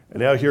And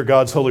now hear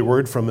God's holy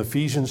word from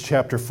Ephesians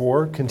chapter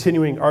 4,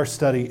 continuing our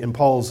study in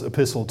Paul's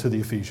epistle to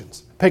the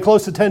Ephesians. Pay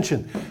close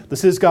attention.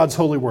 This is God's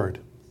holy word.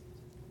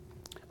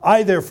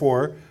 I,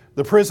 therefore,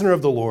 the prisoner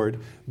of the Lord,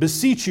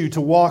 beseech you to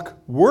walk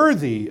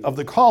worthy of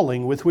the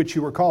calling with which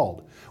you were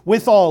called,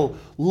 with all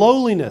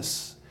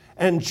lowliness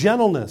and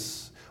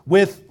gentleness,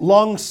 with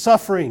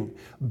long-suffering,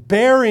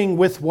 bearing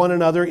with one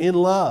another in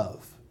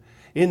love,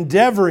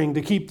 endeavoring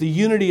to keep the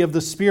unity of the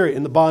Spirit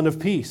in the bond of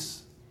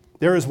peace.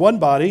 There is one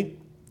body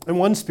and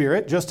one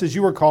Spirit, just as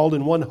you were called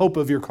in one hope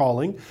of your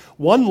calling,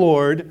 one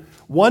Lord,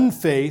 one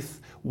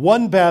faith,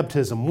 one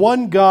baptism,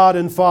 one God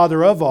and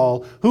Father of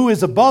all, who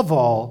is above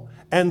all,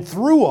 and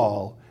through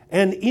all,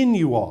 and in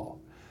you all.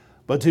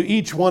 But to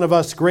each one of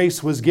us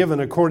grace was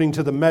given according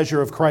to the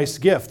measure of Christ's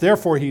gift.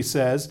 Therefore, he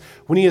says,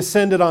 when he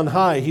ascended on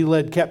high, he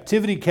led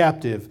captivity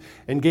captive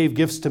and gave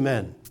gifts to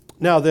men.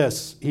 Now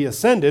this, he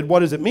ascended, what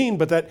does it mean?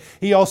 But that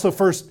he also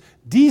first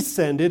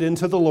descended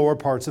into the lower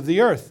parts of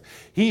the earth.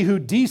 He who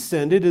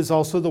descended is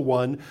also the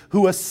one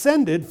who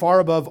ascended far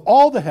above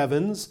all the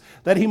heavens,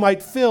 that he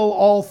might fill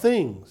all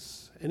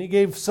things. And he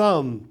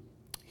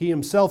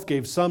himself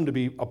gave some to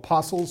be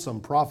apostles,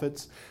 some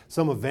prophets,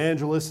 some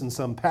evangelists, and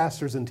some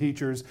pastors and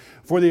teachers,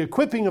 for the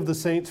equipping of the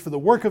saints, for the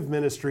work of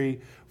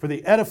ministry, for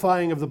the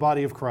edifying of the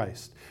body of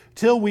Christ,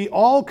 till we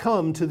all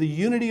come to the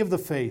unity of the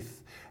faith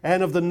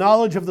and of the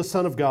knowledge of the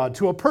Son of God,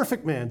 to a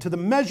perfect man, to the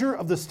measure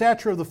of the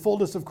stature of the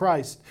fullness of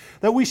Christ,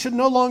 that we should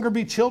no longer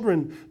be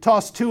children,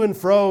 tossed to and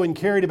fro and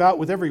carried about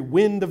with every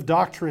wind of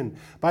doctrine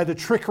by the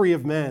trickery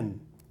of men,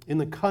 in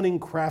the cunning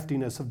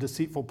craftiness of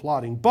deceitful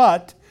plotting,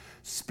 but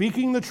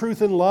speaking the truth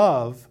in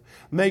love,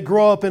 may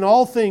grow up in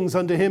all things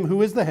unto him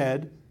who is the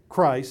head,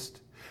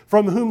 Christ,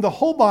 from whom the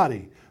whole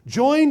body,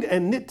 joined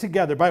and knit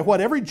together by what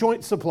every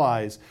joint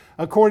supplies,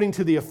 according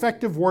to the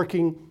effective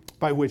working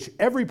by which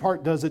every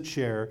part does its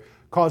share,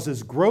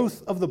 causes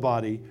growth of the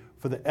body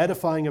for the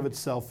edifying of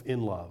itself in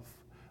love.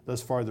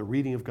 Thus far, the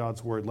reading of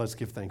God's word. Let's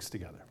give thanks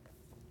together.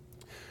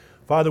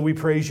 Father, we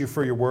praise you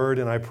for your word,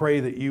 and I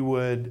pray that you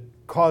would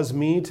cause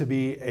me to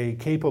be a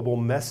capable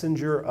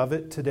messenger of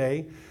it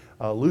today.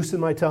 Loosen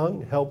my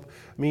tongue, help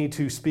me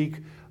to speak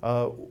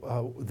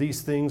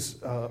these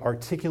things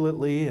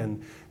articulately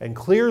and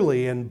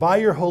clearly, and by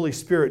your Holy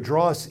Spirit,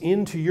 draw us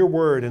into your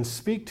word and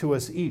speak to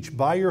us each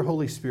by your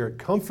Holy Spirit.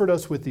 Comfort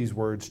us with these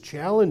words,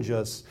 challenge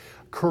us,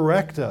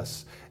 correct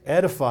us,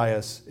 edify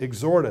us,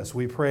 exhort us.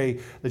 We pray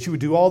that you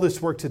would do all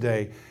this work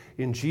today.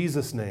 In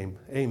Jesus' name,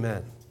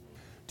 amen.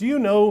 Do you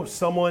know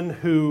someone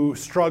who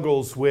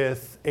struggles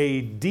with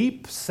a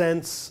deep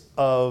sense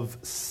of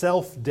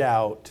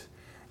self-doubt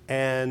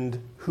and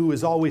who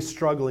is always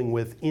struggling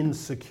with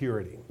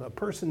insecurity? A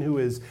person who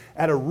is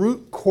at a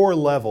root core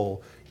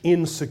level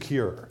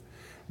insecure.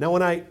 Now,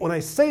 when I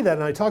say that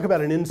and I talk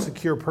about an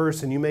insecure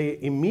person, you may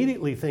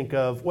immediately think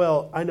of,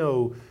 well, I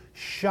know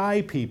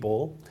shy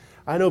people.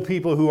 I know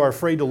people who are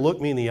afraid to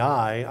look me in the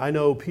eye. I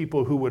know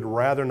people who would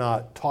rather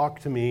not talk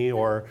to me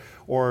or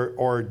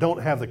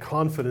don't have the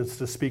confidence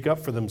to speak up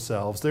for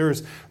themselves.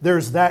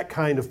 There's that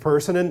kind of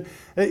person. And,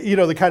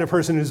 the kind of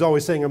person who's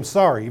always saying, I'm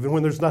sorry, even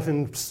when there's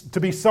nothing to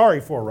be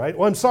sorry for, right?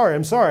 Well, I'm sorry.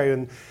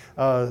 And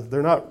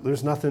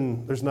there's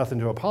nothing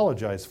to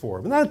apologize for.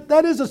 And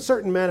that is a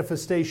certain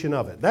manifestation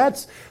of it.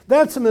 That's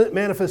a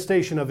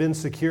manifestation of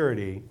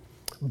insecurity.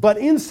 But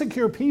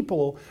insecure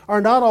people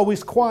are not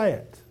always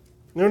quiet.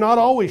 They're not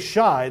always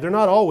shy. They're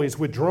not always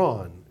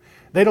withdrawn.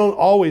 They don't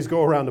always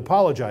go around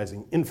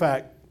apologizing. In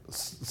fact,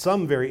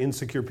 some very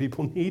insecure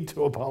people need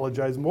to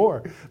apologize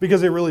more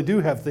because they really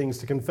do have things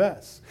to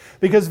confess.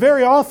 Because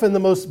very often the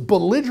most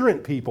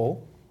belligerent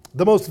people,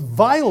 the most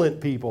violent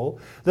people,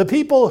 the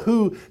people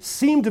who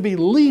seem to be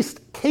least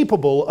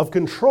capable of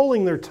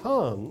controlling their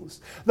tongues,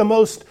 the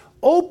most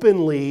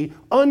openly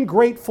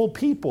ungrateful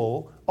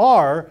people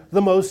are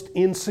the most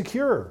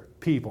insecure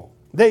people.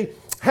 They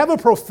have a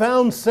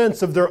profound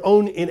sense of their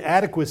own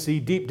inadequacy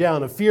deep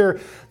down, a fear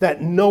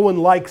that no one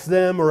likes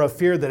them or a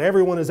fear that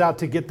everyone is out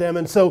to get them.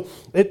 And so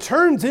it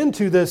turns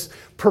into this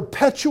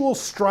perpetual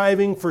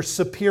striving for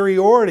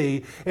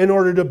superiority in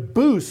order to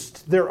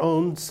boost their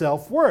own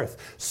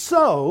self-worth.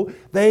 So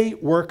they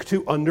work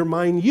to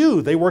undermine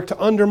you. They work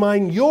to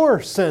undermine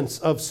your sense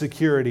of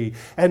security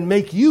and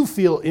make you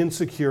feel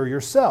insecure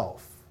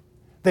yourself.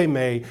 They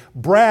may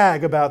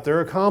brag about their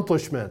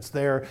accomplishments,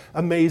 their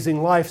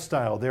amazing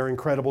lifestyle, their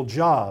incredible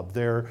job,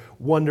 their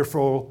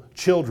wonderful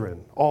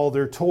children, all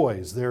their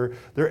toys, their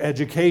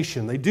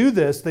education. They do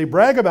this, they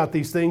brag about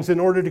these things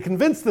in order to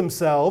convince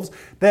themselves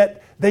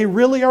that they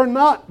really are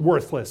not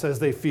worthless as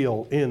they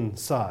feel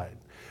inside.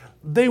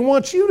 They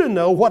want you to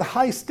know what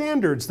high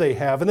standards they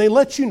have, and they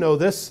let you know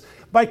this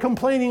by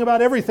complaining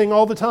about everything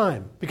all the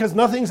time, because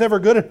nothing's ever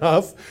good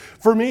enough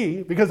for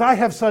me, because I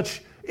have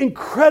such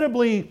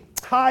incredibly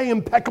high,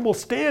 impeccable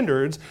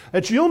standards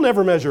that you'll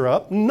never measure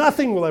up.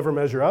 Nothing will ever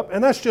measure up.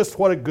 And that's just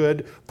what a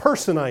good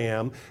person I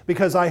am,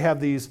 because I have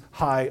these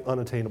high,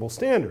 unattainable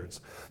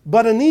standards.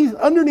 But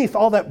underneath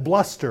all that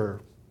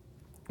bluster,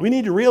 we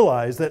need to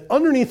realize that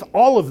underneath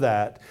all of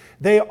that,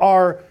 they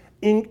are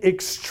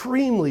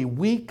extremely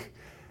weak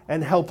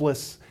and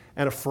helpless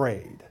and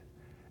afraid.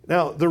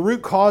 Now, the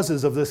root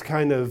causes of this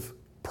kind of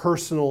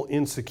personal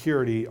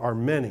insecurity are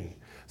many.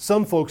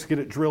 Some folks get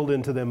it drilled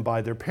into them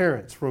by their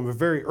parents from a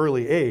very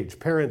early age.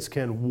 Parents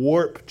can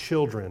warp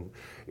children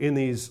in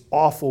these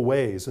awful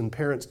ways, and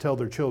parents tell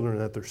their children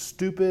that they're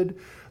stupid,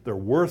 they're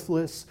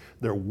worthless,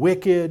 they're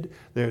wicked,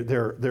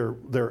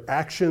 their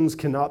actions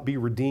cannot be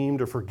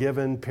redeemed or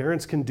forgiven.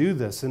 Parents can do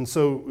this. And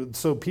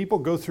so people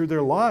go through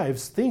their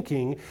lives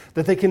thinking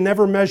that they can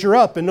never measure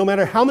up. And no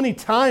matter how many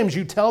times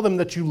you tell them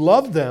that you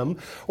love them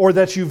or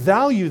that you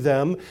value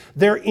them,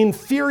 their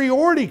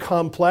inferiority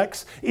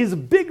complex is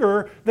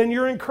bigger than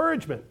your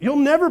encouragement. You'll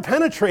never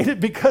penetrate it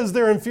because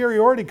their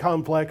inferiority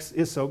complex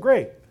is so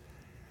great.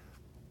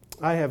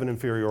 I have an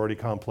inferiority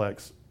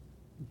complex,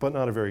 but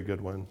not a very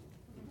good one.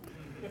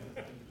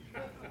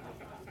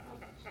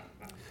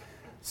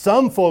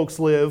 Some folks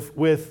live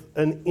with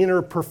an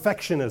inner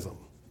perfectionism.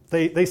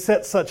 They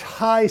set such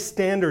high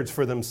standards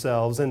for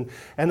themselves and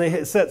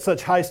they set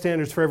such high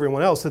standards for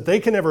everyone else that they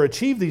can never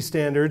achieve these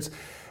standards.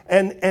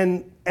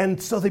 And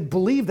so they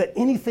believe that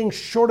anything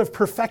short of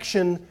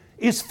perfection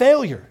is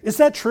failure. Is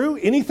that true?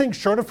 Anything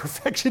short of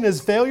perfection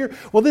is failure?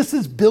 Well, this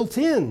is built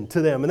in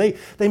to them, and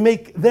they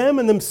make them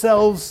and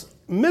themselves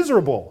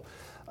miserable.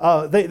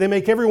 They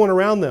make everyone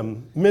around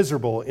them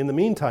miserable in the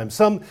meantime.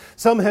 Some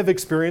have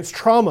experienced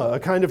trauma, a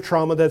kind of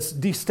trauma that's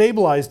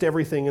destabilized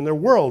everything in their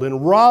world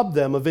and robbed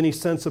them of any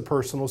sense of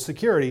personal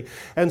security.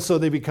 And so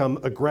they become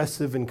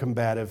aggressive and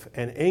combative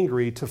and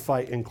angry to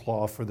fight and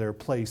claw for their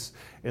place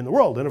in the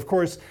world. And of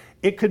course,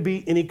 it could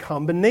be any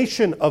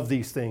combination of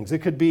these things. It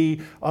could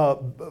be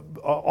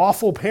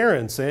awful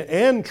parents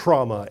and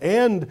trauma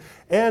and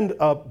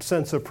a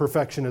sense of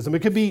perfectionism.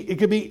 It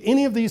could be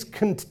any of these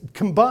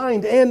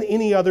combined and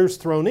any others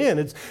thrown in.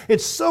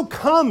 It's so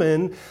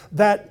common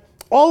that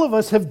all of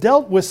us have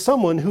dealt with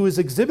someone who has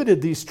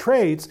exhibited these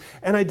traits,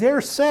 and I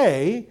dare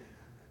say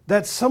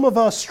that some of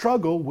us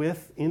struggle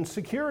with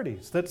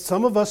insecurities, that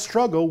some of us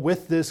struggle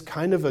with this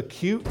kind of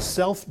acute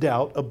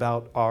self-doubt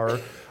about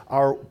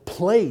our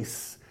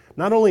place.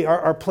 Not only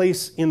our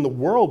place in the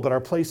world, but our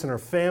place in our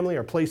family,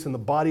 our place in the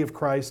body of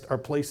Christ, our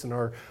place in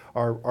our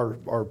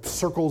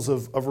circles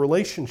of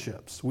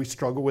relationships. We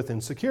struggle with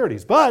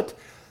insecurities. But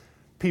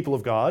people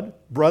of God,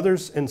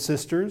 brothers and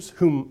sisters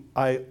whom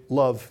I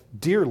love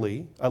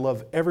dearly, I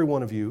love every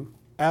one of you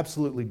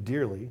absolutely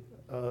dearly,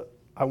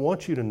 I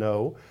want you to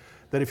know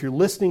that if you're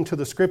listening to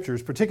the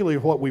Scriptures, particularly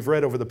what we've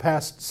read over the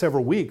past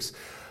several weeks,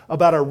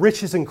 about our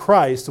riches in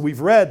Christ,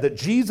 we've read that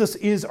Jesus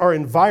is our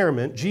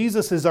environment,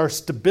 Jesus is our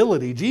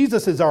stability,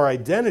 Jesus is our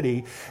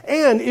identity,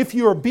 and if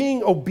you are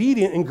being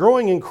obedient and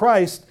growing in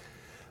Christ,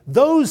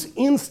 those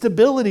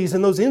instabilities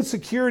and those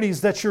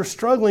insecurities that you're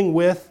struggling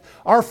with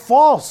are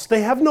false.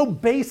 They have no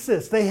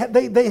basis. They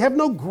have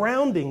no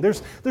grounding.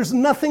 There's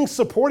nothing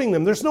supporting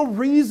them. There's no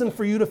reason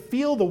for you to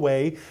feel the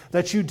way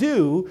that you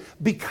do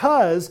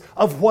because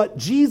of what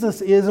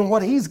Jesus is and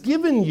what He's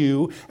given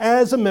you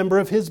as a member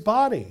of His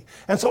body.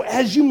 And so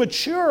as you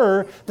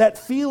mature, that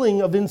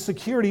feeling of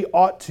insecurity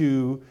ought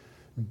to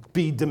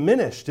be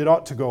diminished. It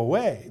ought to go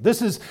away.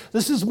 This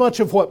is much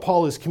of what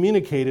Paul has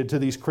communicated to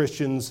these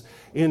Christians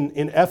in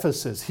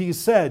Ephesus. He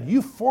said,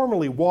 you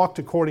formerly walked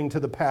according to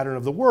the pattern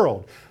of the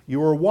world. You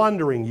were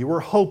wandering, you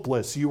were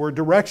hopeless, you were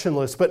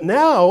directionless, but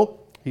now,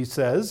 he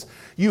says,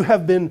 you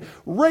have been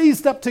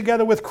raised up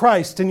together with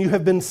Christ and you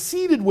have been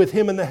seated with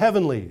Him in the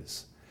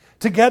heavenlies,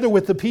 together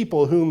with the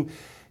people whom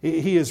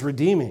He is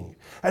redeeming.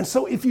 And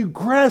so if you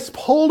grasp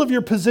hold of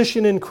your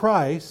position in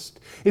Christ,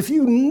 if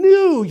you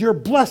knew your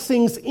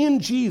blessings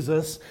in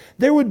Jesus,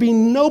 there would be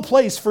no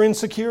place for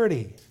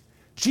insecurity.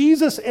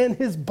 Jesus and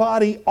His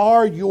body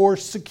are your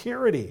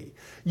security.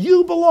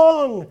 You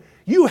belong.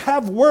 You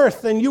have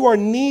worth and you are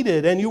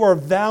needed and you are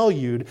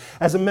valued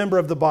as a member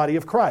of the body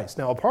of Christ.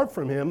 Now, apart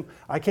from Him,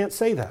 I can't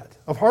say that.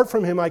 Apart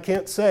from Him, I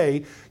can't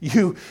say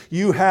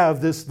you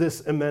have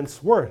this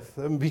immense worth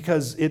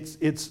because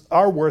it's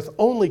our worth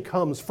only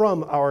comes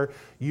from our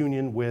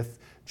union with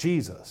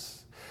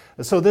Jesus.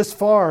 And so this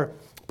far,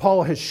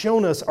 Paul has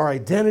shown us our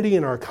identity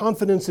and our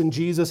confidence in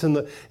Jesus and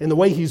the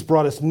way He's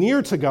brought us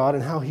near to God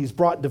and how He's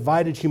brought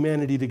divided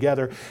humanity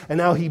together. And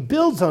now he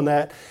builds on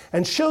that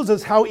and shows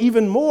us how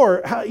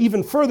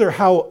even further,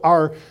 how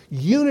our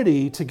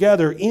unity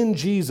together in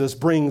Jesus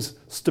brings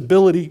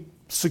stability,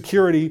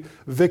 security,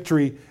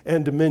 victory,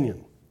 and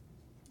dominion.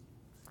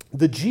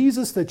 The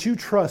Jesus that you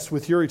trust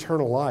with your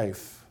eternal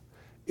life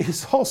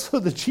is also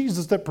the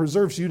Jesus that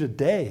preserves you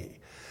today.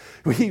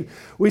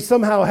 We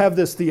somehow have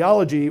this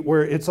theology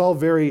where it's all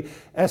very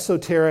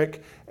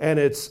esoteric and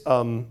it's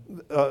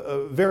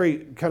a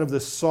very kind of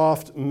this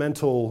soft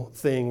mental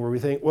thing where we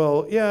think,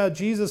 well, yeah,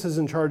 Jesus is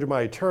in charge of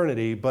my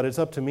eternity, but it's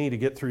up to me to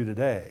get through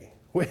today.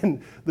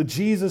 When the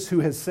Jesus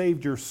who has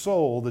saved your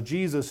soul, the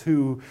Jesus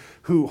who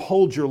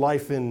holds your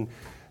life in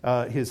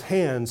His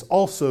hands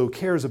also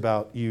cares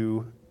about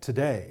you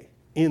today,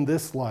 in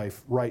this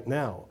life right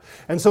now.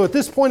 And so at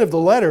this point of the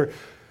letter,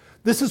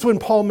 This is when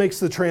Paul makes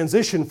the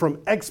transition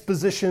from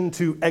exposition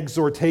to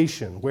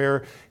exhortation,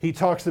 where he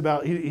talks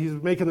about, he's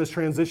making this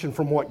transition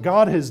from what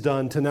God has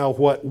done to now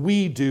what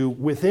we do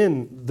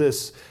within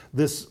this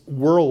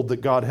world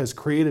that God has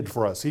created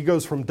for us. He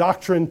goes from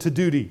doctrine to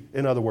duty,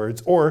 in other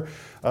words, or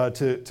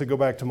to go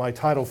back to my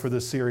title for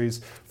this series,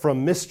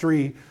 from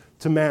mystery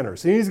to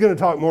manners. And he's going to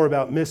talk more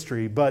about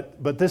mystery,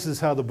 but this is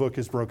how the book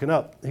is broken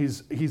up.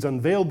 He's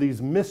unveiled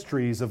these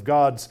mysteries of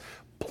God's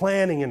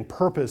planning and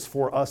purpose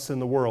for us in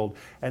the world,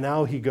 and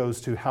now he goes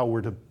to how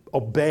we're to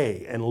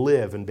obey and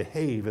live and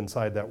behave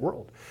inside that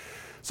world.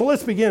 So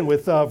let's begin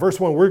with verse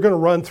 1. We're going to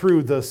run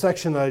through the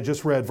section that I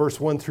just read, verse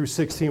 1 through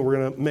 16. We're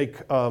going to make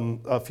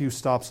a few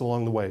stops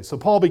along the way. So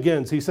Paul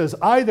begins. He says,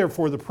 I,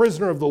 therefore, the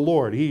prisoner of the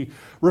Lord. He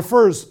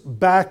refers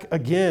back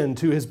again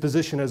to his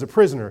position as a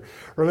prisoner.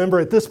 Remember,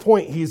 at this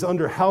point, he's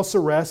under house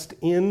arrest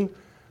in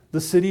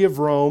the city of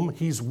Rome.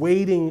 He's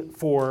waiting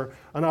for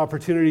an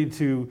opportunity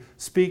to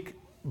speak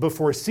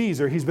before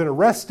Caesar. He's been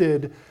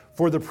arrested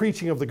for the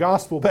preaching of the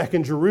gospel back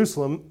in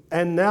Jerusalem,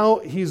 and now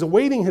he's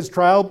awaiting his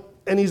trial,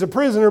 and he's a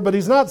prisoner, but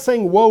he's not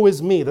saying, woe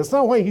is me. That's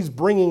not why he's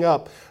bringing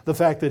up the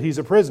fact that he's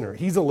a prisoner.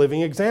 He's a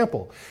living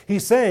example.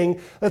 He's saying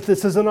that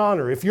this is an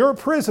honor. If you're a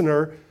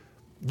prisoner,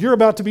 you're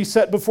about to be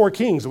set before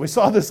kings. And we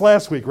saw this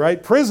last week,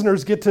 right?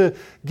 Prisoners get to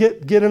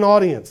get an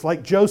audience,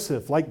 like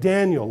Joseph, like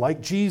Daniel, like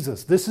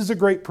Jesus. This is a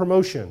great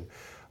promotion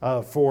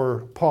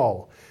for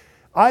Paul.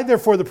 I,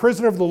 therefore, the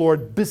prisoner of the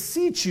Lord,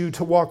 beseech you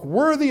to walk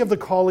worthy of the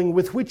calling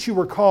with which you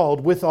were called,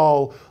 with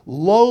all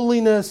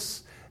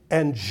lowliness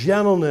and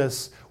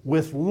gentleness,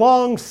 with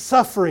long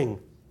suffering,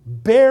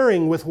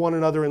 bearing with one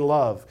another in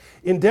love,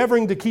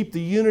 endeavoring to keep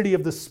the unity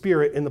of the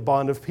Spirit in the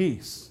bond of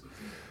peace.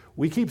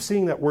 We keep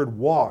seeing that word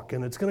walk,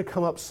 and it's going to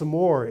come up some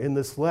more in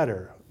this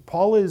letter.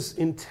 Paul is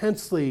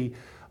intensely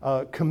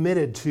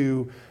committed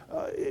to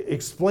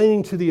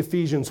explaining to the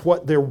Ephesians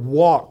what their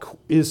walk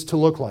is to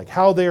look like,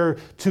 how they're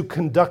to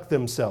conduct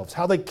themselves,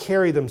 how they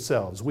carry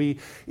themselves. We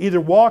either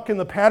walk in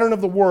the pattern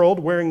of the world,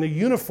 wearing the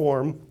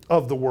uniform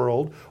of the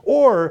world,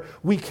 or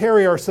we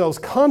carry ourselves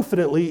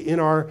confidently in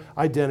our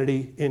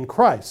identity in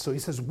Christ. So he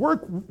says,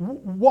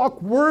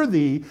 walk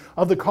worthy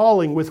of the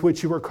calling with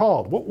which you were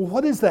called.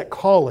 What is that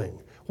calling?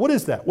 What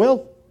is that?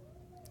 Well,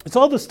 it's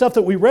all the stuff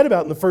that we read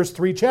about in the first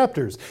 3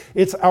 chapters.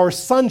 It's our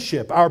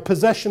sonship, our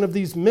possession of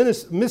these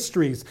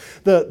mysteries,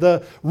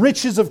 the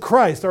riches of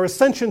Christ, our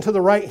ascension to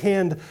the right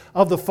hand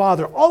of the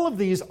Father. All of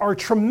these are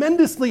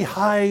tremendously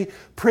high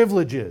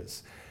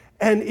privileges.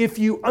 And if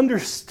you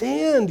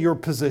understand your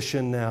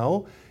position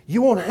now,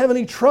 you won't have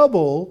any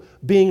trouble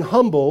being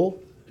humble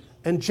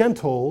and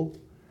gentle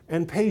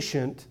and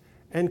patient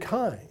and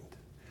kind.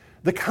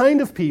 The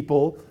kind of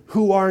people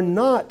who are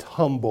not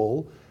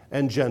humble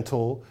and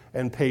gentle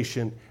and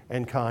patient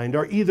and kind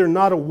are either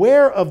not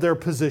aware of their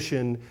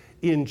position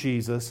in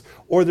Jesus,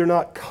 or they're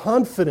not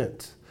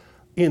confident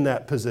in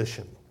that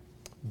position.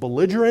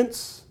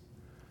 Belligerence,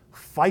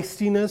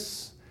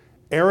 feistiness,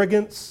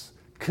 arrogance,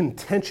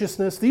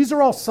 contentiousness, these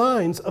are all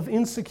signs of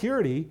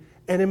insecurity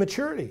and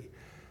immaturity.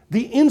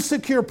 The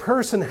insecure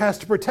person has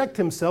to protect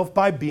himself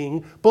by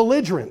being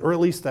belligerent, or at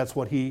least that's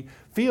what he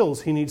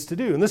feels he needs to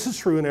do. And this is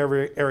true in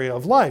every area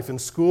of life, in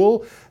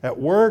school, at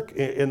work,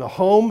 in the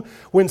home.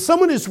 When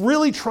someone is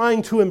really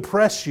trying to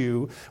impress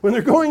you, when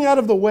they're going out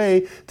of the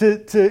way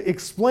to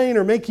explain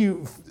or make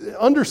you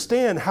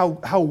understand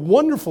how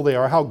wonderful they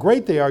are, how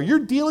great they are, you're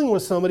dealing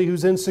with somebody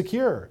who's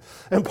insecure.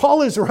 And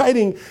Paul is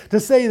writing to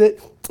say that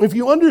if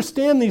you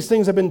understand these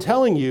things I've been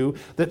telling you,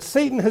 that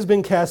Satan has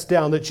been cast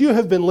down, that you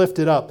have been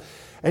lifted up,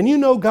 and you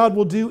know God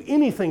will do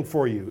anything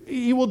for you.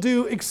 He will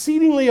do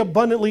exceedingly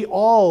abundantly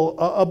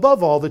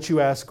above all that you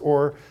ask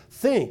or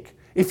think.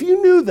 If you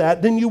knew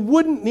that, then you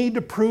wouldn't need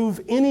to prove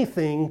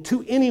anything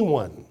to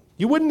anyone.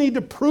 You wouldn't need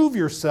to prove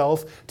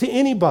yourself to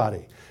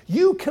anybody.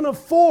 You can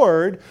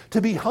afford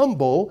to be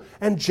humble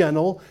and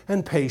gentle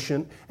and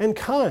patient and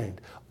kind.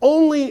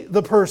 Only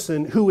the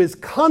person who is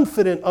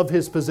confident of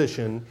his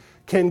position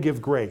can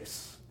give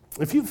grace.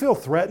 If you feel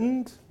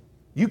threatened,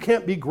 you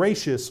can't be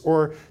gracious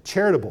or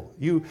charitable.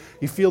 You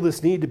feel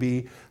this need to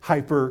be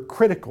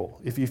hypercritical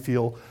if you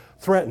feel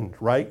threatened,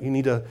 right? You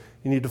need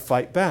to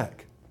fight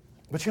back.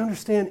 But you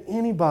understand,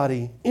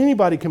 anybody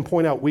can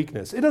point out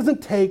weakness. It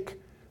doesn't take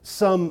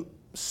some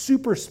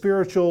super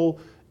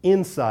spiritual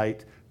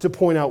insight to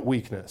point out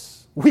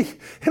weakness.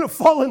 In a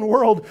fallen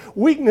world,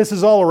 weakness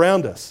is all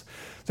around us.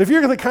 So if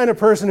you're the kind of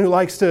person who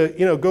likes to,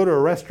 go to a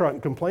restaurant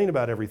and complain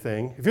about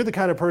everything, if you're the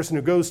kind of person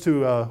who goes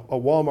to a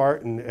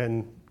Walmart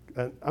and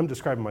I'm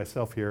describing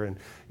myself here, and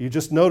you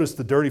just notice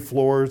the dirty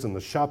floors and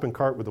the shopping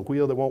cart with the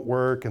wheel that won't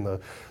work and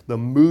the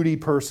moody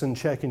person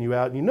checking you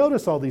out, and you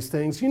notice all these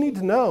things, you need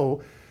to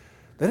know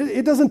that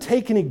it doesn't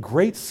take any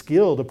great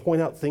skill to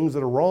point out things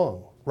that are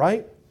wrong,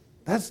 right?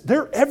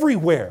 They're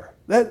everywhere.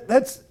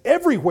 That's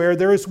everywhere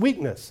there is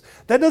weakness.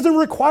 That doesn't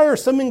require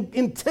some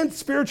intense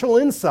spiritual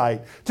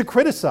insight to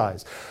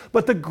criticize.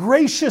 But the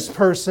gracious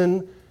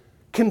person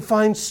can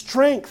find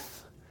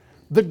strength.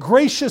 The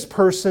gracious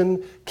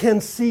person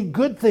can see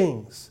good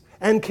things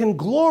and can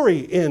glory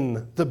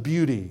in the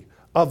beauty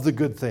of the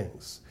good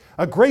things.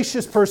 A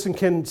gracious person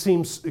can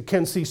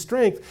see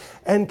strength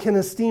and can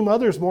esteem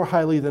others more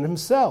highly than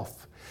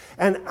himself.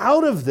 And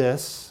out of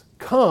this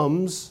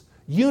comes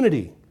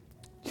unity.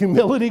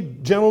 Humility,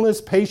 gentleness,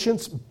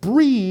 patience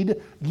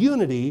breed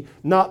unity,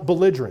 not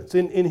belligerence.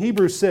 In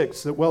Hebrews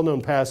 6, the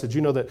well-known passage,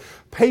 you know that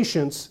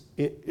patience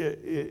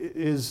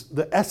is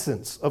the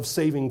essence of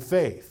saving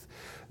faith.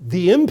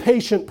 The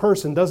impatient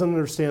person doesn't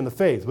understand the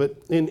faith. But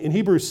in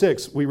Hebrews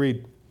 6, we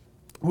read,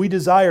 "We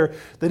desire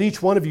that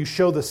each one of you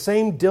show the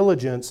same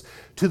diligence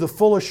to the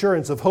full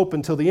assurance of hope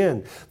until the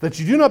end, that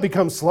you do not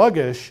become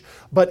sluggish,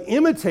 but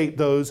imitate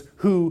those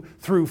who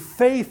through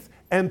faith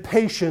and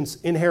patience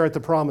inherit the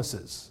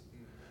promises."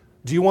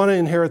 Do you want to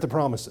inherit the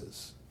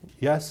promises?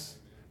 Yes?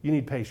 You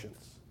need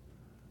patience.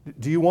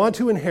 Do you want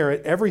to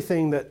inherit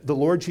everything that the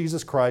Lord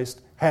Jesus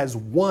Christ has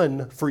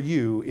won for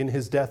you in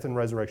his death and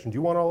resurrection? Do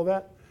you want all of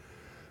that?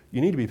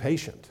 You need to be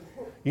patient.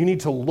 You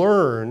need to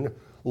learn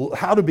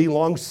how to be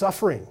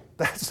long-suffering.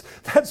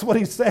 That's what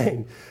he's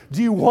saying.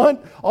 Do you want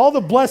all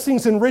the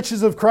blessings and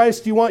riches of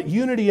Christ? Do you want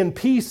unity and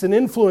peace and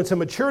influence and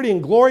maturity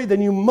and glory?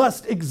 Then you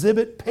must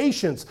exhibit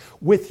patience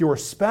with your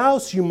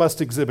spouse. You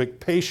must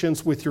exhibit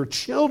patience with your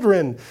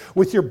children,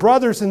 with your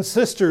brothers and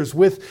sisters,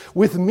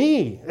 with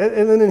me.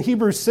 And then in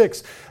Hebrews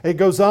 6, it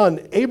goes on,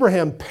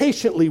 Abraham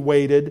patiently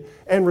waited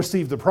and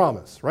received the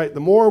promise, right? The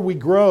more we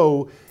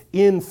grow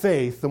in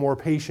faith, the more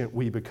patient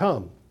we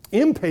become.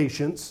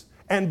 Impatience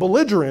and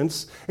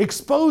belligerence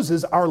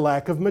exposes our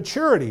lack of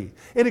maturity.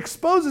 It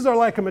exposes our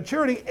lack of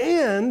maturity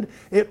and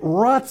it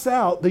rots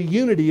out the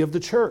unity of the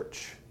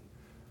church.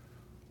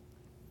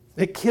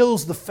 It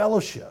kills the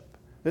fellowship.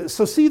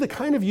 So see the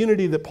kind of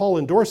unity that Paul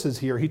endorses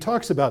here. He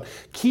talks about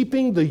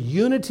keeping the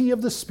unity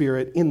of the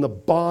Spirit in the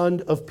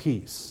bond of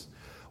peace.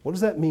 What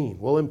does that mean?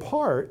 Well, in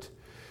part,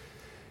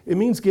 it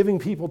means giving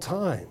people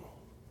time.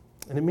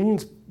 And it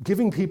means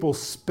giving people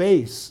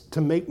space to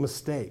make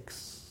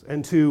mistakes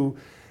and to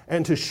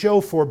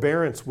show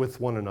forbearance with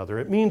one another.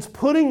 It means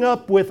putting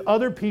up with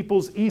other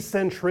people's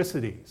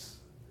eccentricities.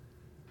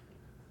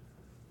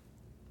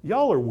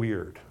 Y'all are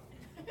weird.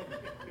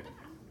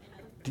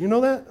 Do you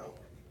know that?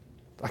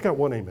 I got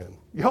one amen.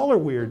 Y'all are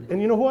weird.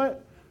 And you know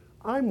what?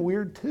 I'm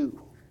weird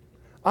too.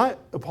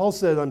 Paul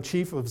said, I'm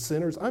chief of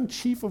sinners. I'm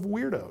chief of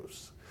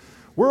weirdos.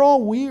 We're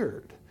all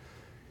weird.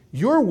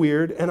 You're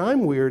weird and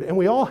I'm weird, and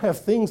we all have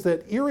things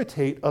that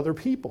irritate other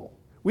people.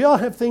 We all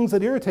have things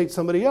that irritate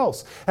somebody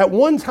else. At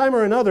one time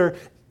or another,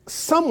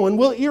 someone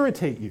will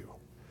irritate you.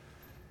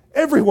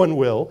 Everyone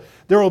will.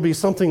 There will be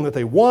something that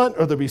they want,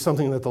 or there'll be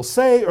something that they'll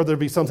say, or there'll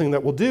be something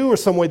that we'll do, or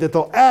some way that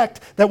they'll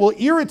act that will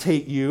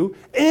irritate you,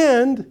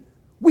 and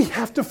we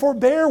have to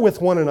forbear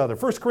with one another.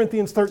 1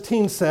 Corinthians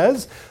 13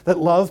 says that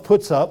love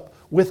puts up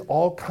with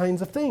all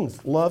kinds of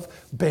things. Love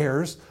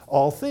bears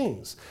all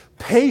things.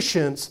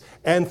 Patience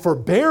and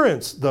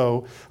forbearance,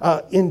 though,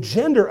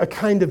 engender a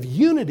kind of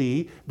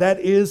unity that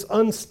is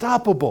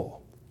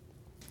unstoppable.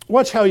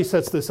 Watch how he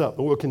sets this up,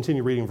 and we'll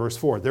continue reading verse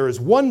 4. There is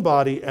one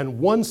body and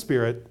one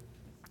Spirit,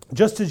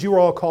 just as you are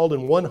all called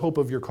in one hope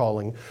of your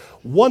calling,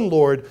 one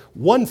Lord,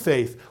 one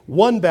faith,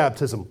 one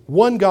baptism,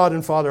 one God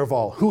and Father of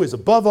all, who is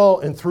above all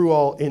and through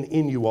all and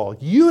in you all.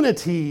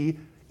 Unity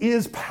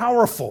is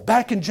powerful.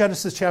 Back in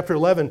Genesis chapter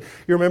 11,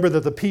 you remember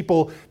that the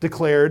people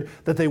declared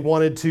that they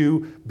wanted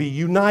to be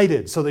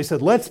united. So they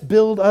said, let's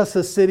build us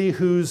a city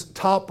whose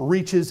top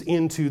reaches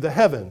into the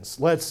heavens.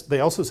 They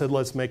also said,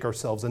 let's make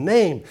ourselves a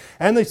name.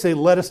 And they say,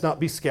 let us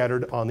not be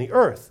scattered on the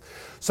earth.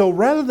 So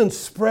rather than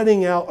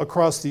spreading out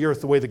across the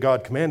earth the way that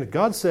God commanded,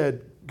 God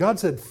said,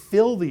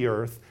 fill the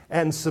earth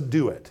and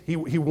subdue it. He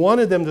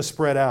wanted them to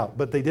spread out,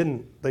 but they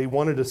didn't. They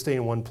wanted to stay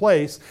in one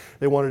place.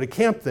 They wanted to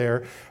camp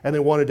there, and they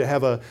wanted to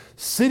have a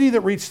city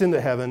that reached into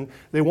heaven.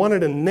 They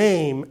wanted a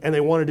name, and they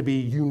wanted to be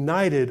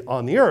united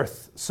on the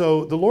earth.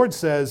 So the Lord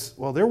says,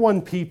 well, they're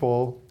one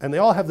people, and they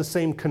all have the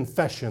same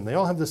confession. They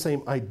all have the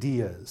same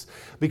ideas.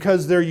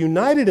 Because they're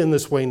united in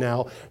this way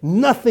now,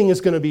 nothing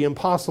is going to be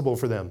impossible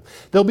for them.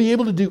 They'll be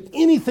able to do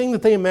anything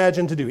that they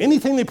imagine to do.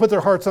 Anything they put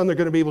their hearts on, they're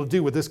going to be able to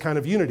do with this kind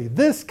of unity.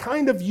 This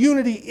kind of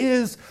unity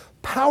is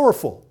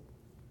powerful.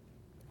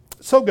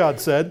 So God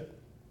said,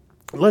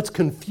 let's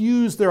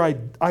confuse their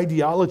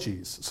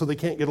ideologies so they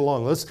can't get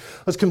along. Let's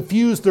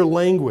confuse their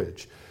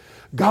language.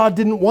 God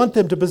didn't want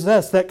them to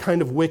possess that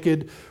kind of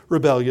wicked,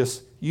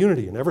 rebellious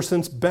unity. And ever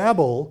since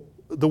Babel,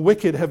 the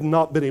wicked have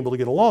not been able to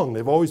get along.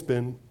 They've always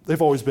been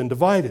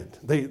divided.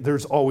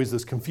 There's always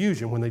this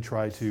confusion when they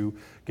try to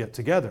get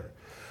together.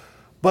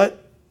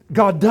 But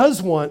God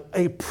does want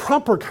a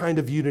proper kind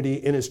of unity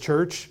in his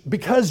church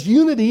because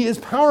unity is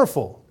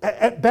powerful.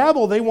 At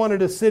Babel, they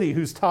wanted a city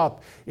whose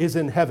top is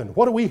in heaven.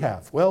 What do we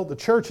have? Well, the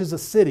church is a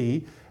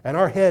city and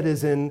our head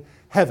is in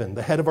heaven.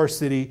 The head of our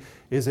city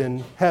is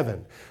in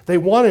heaven. They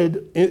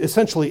wanted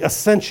essentially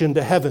ascension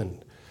to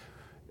heaven.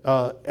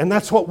 And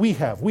that's what we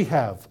have. We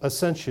have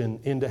ascension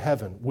into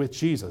heaven with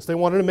Jesus. They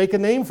wanted to make a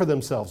name for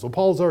themselves. Well,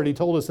 Paul's already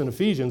told us in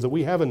Ephesians that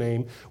we have a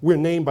name. We're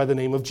named by the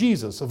name of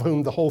Jesus, of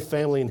whom the whole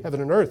family in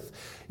heaven and earth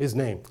is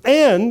named.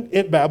 And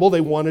at Babel,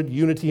 they wanted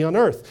unity on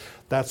earth.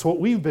 That's what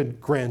we've been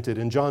granted.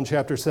 In John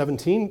chapter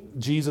 17,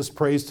 Jesus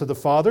prays to the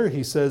Father.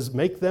 He says,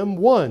 make them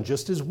one,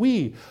 just as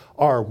we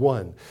are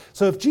one.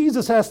 So if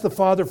Jesus asked the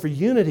Father for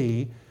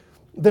unity,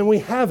 then we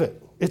have it.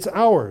 It's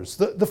ours.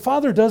 The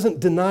Father doesn't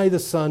deny the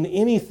Son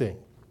anything.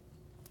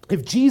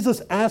 If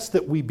Jesus asked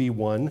that we be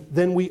one,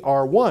 then we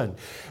are one.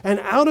 And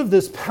out of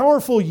this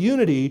powerful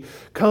unity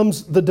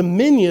comes the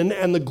dominion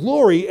and the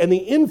glory and the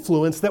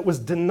influence that was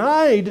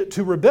denied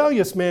to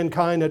rebellious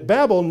mankind at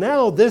Babel.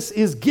 Now this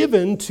is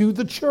given to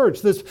the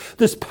church,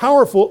 this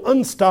powerful,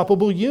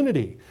 unstoppable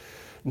unity.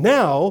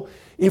 Now,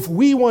 if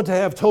we want to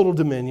have total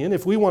dominion,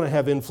 if we want to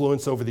have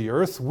influence over the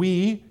earth,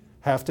 we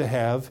have to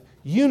have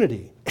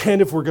unity.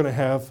 And if we're going to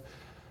have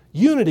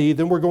unity,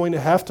 then we're going to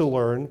have to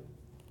learn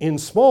in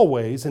small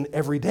ways, in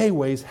everyday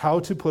ways, how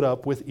to put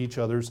up with each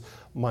other's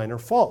minor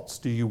faults.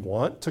 Do you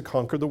want to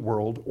conquer the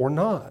world or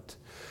not?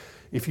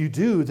 If you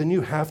do, then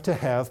you have to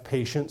have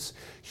patience,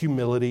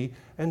 humility,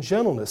 and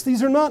gentleness.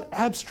 These are not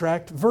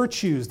abstract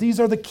virtues. These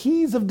are the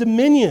keys of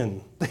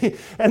dominion,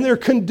 and they're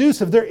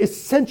conducive. They're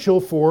essential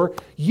for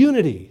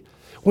unity.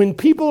 When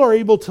people are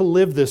able to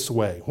live this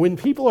way, when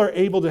people are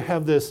able to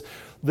have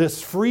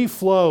this free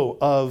flow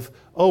of,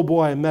 oh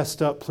boy, I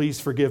messed up, please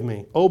forgive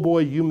me. Oh boy,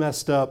 you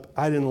messed up,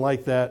 I didn't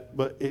like that,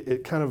 but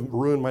it kind of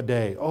ruined my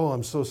day. Oh,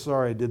 I'm so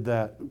sorry I did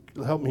that.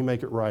 Help me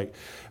make it right.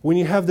 When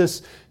you have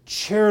this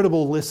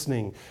charitable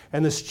listening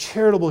and this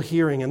charitable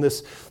hearing and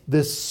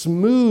this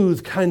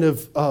smooth kind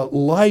of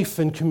life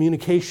and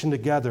communication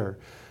together,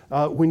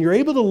 when you're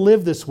able to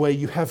live this way,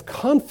 you have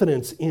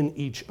confidence in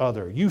each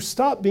other. You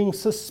stop being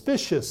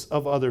suspicious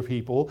of other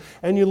people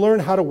and you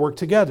learn how to work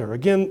together.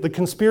 Again, the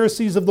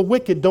conspiracies of the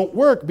wicked don't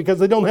work because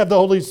they don't have the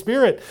Holy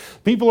Spirit.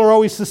 People are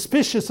always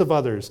suspicious of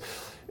others.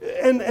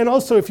 And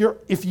also,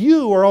 if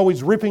you are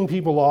always ripping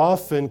people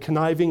off and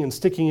conniving and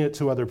sticking it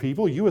to other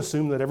people, you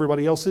assume that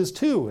everybody else is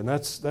too. And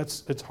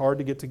it's hard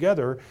to get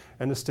together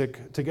and to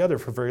stick together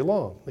for very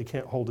long. They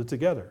can't hold it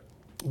together.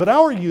 But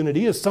our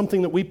unity is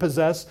something that we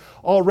possess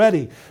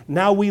already.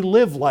 Now we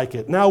live like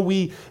it. Now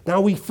we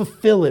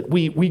fulfill it.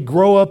 We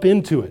grow up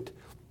into it.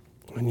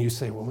 And you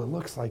say, well, it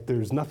looks like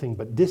there's nothing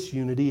but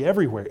disunity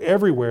everywhere.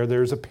 Everywhere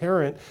there's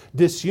apparent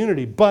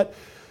disunity. But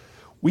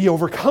we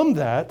overcome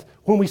that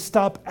when we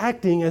stop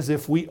acting as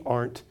if we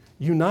aren't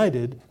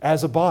united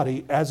as a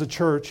body, as a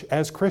church,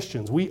 as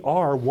Christians. We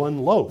are one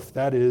loaf.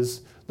 That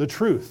is the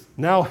truth.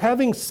 Now,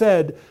 having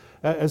said,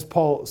 as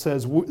Paul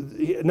says,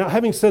 now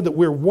having said that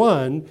we're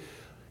one,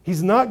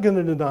 he's not going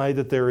to deny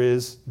that there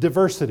is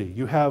diversity.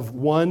 You have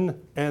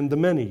one and the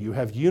many. You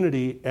have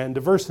unity and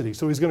diversity.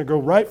 So he's going to go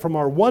right from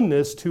our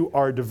oneness to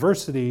our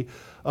diversity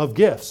of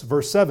gifts.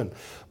 Verse 7,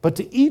 but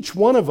to each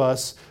one of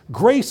us,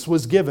 grace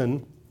was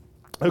given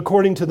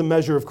according to the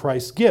measure of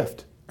Christ's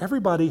gift.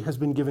 Everybody has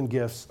been given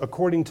gifts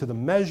according to the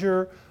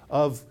measure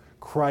of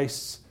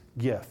Christ's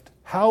gift.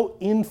 How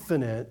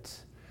infinite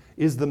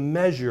is the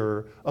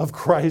measure of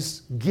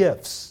Christ's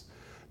gifts?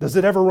 Does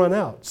it ever run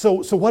out?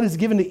 So what is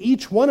given to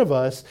each one of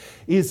us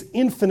is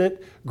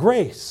infinite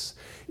grace.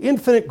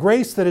 Infinite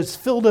grace that has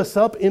filled us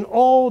up in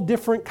all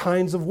different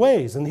kinds of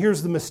ways. And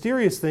here's the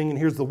mysterious thing, and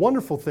here's the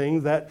wonderful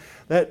thing, that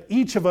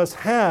each of us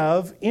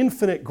have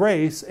infinite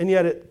grace, and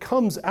yet it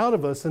comes out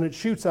of us and it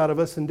shoots out of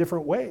us in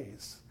different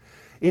ways,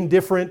 in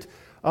different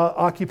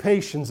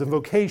occupations and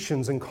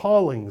vocations and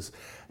callings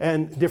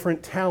and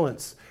different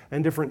talents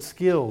and different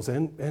skills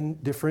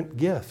and different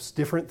gifts,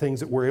 different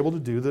things that we're able to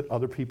do that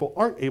other people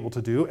aren't able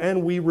to do,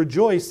 and we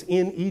rejoice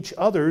in each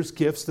other's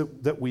gifts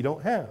that we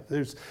don't have.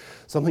 There's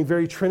something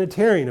very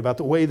Trinitarian about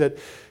the way that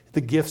the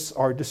gifts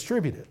are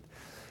distributed.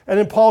 And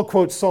then Paul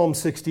quotes Psalm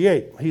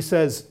 68. He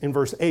says in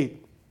verse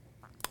 8,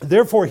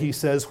 therefore, he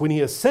says, when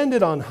he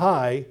ascended on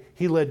high,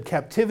 he led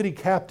captivity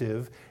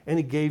captive, and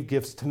he gave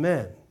gifts to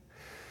men.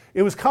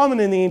 It was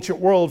common in the ancient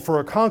world for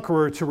a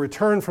conqueror to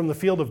return from the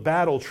field of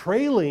battle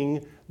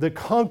trailing the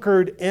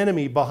conquered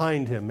enemy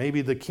behind him,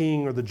 maybe the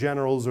king or the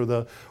generals or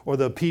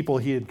the people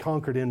he had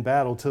conquered in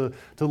battle, to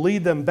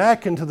lead them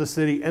back into the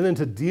city and then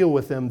to deal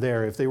with them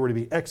there if they were to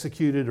be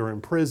executed or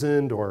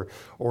imprisoned or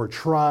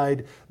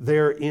tried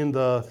there in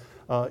the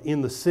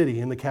city,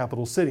 in the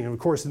capital city. And of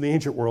course, in the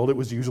ancient world, it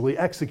was usually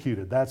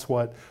executed. That's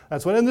what,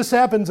 and this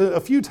happens a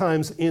few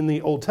times in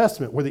the Old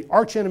Testament, where the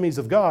archenemies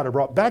of God are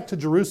brought back to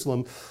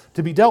Jerusalem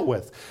to be dealt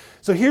with.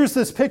 So here's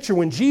this picture.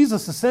 When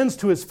Jesus ascends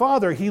to his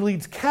Father, he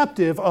leads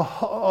captive a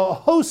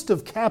host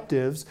of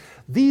captives.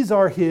 These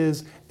are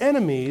his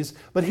enemies.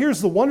 But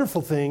here's the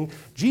wonderful thing.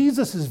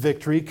 Jesus'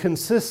 victory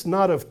consists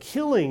not of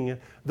killing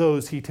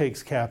those he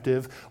takes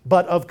captive,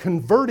 but of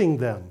converting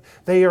them.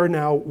 They are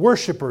now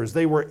worshipers.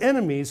 They were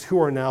enemies who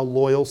are now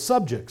loyal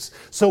subjects.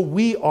 So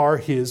we are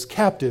his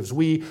captives.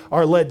 We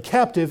are led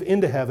captive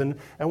into heaven,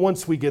 and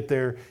once we get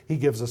there, he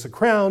gives us a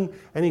crown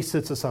and he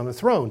sits us on a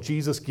throne.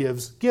 Jesus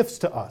gives gifts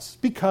to us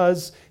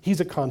because he's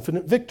a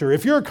confident victor.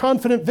 If you're a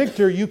confident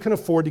victor, you can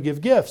afford to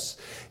give gifts.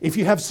 If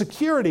you have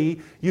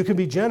security, you can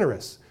be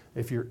generous.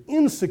 If you're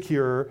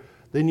insecure,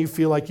 then you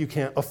feel like you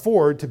can't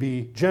afford to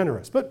be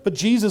generous. But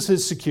Jesus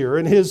is secure,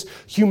 and his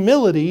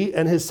humility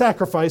and his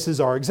sacrifice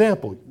is our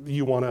example.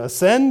 You want to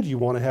ascend, you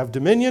want to have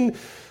dominion,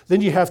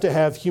 then you have to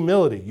have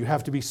humility. You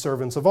have to be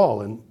servants of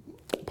all. And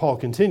Paul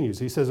continues.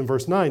 He says in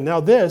verse 9, now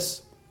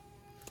this,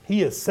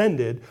 he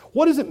ascended.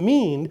 What does it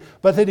mean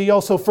but that he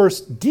also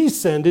first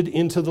descended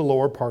into the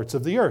lower parts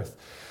of the earth?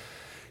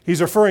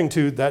 He's referring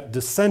to that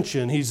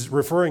dissension. He's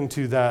referring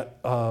to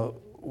that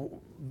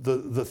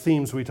the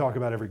themes we talk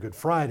about every Good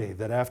Friday,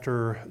 that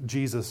after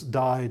Jesus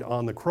died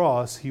on the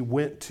cross, he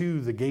went to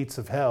the gates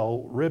of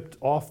hell, ripped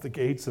off the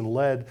gates, and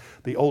led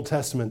the Old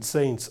Testament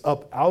saints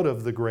up out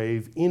of the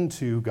grave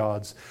into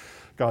God's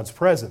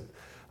presence.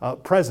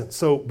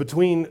 So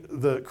between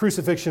the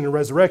crucifixion and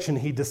resurrection,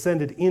 he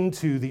descended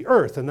into the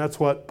earth, and that's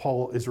what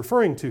Paul is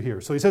referring to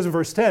here. So he says in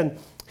verse 10,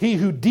 he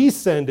who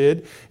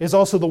descended is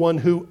also the one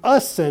who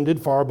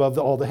ascended far above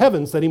all the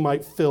heavens, that he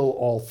might fill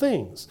all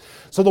things.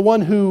 So the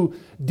one who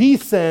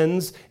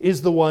descends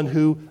is the one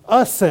who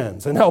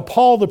ascends. And now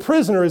Paul the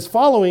prisoner is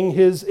following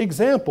his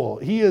example.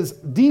 He is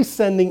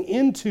descending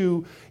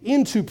into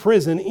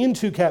prison,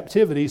 into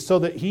captivity, so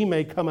that he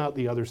may come out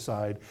the other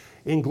side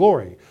in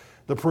glory.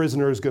 The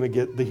prisoner is going to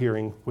get the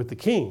hearing with the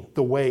king.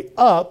 The way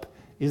up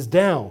is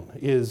down,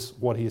 is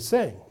what he is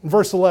saying. In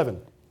verse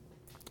 11,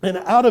 and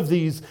out of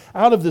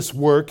this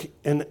work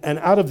and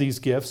out of these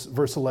gifts,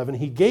 verse 11,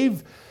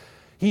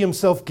 he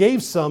himself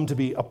gave some to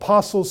be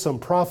apostles, some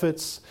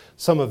prophets,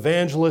 some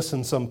evangelists,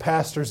 and some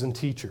pastors and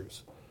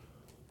teachers.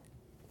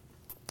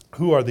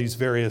 Who are these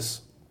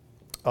various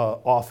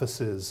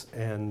offices,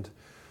 and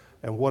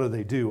what do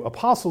they do?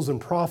 Apostles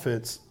and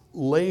prophets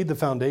laid the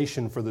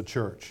foundation for the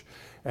church,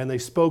 and they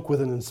spoke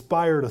with an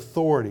inspired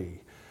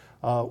authority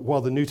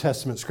while the New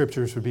Testament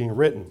scriptures were being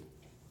written.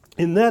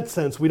 In that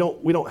sense, we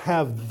don't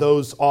have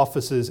those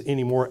offices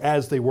anymore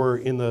as they were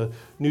in the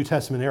New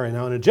Testament era.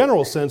 Now, in a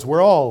general sense,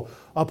 we're all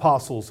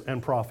apostles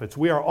and prophets.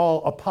 We are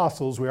all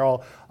apostles. We are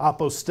all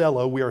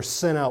apostello. We are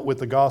sent out with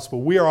the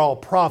gospel. We are all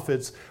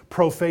prophets,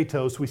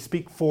 prophetos. We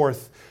speak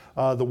forth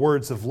the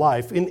words of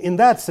life. In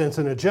that sense,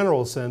 in a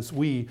general sense,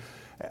 we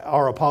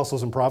are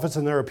apostles and prophets,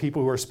 and there are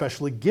people who are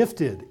especially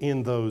gifted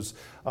in those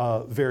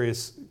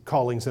various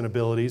callings and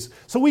abilities.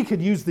 So we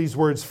could use these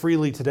words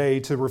freely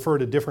today to refer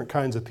to different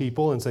kinds of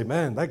people and say,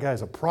 man, that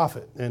guy's a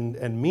prophet,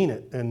 and mean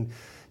it. And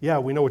yeah,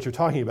 we know what you're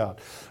talking about.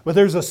 But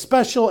there's a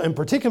special and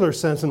particular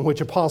sense in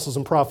which apostles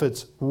and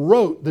prophets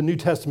wrote the New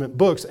Testament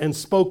books and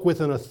spoke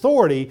with an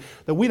authority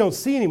that we don't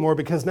see anymore,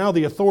 because now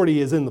the authority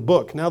is in the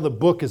book. Now the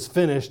book is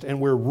finished and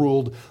we're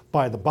ruled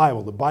by the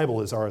Bible. The Bible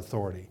is our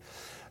authority.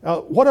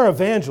 What are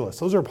evangelists?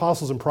 Those are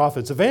apostles and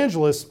prophets.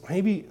 Evangelists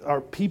maybe are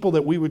people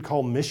that we would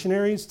call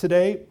missionaries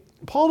today.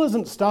 Paul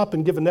doesn't stop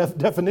and give a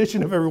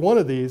definition of every one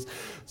of these.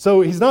 So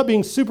he's not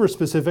being super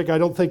specific. I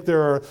don't think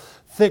there are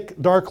thick,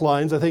 dark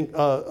lines. I think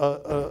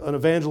an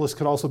evangelist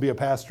could also be a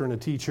pastor and a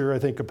teacher. I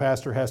think a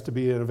pastor has to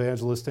be an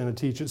evangelist and a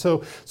teacher.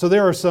 So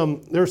there's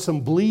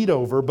some bleed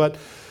over, but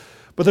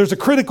there's a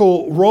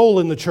critical role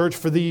in the church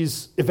for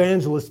these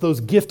evangelists, those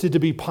gifted to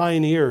be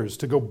pioneers,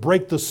 to go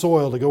break the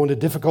soil, to go into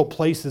difficult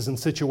places and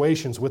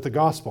situations with the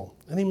gospel.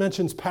 And he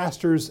mentions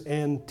pastors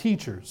and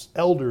teachers,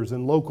 elders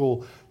in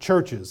local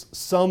churches.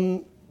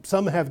 Some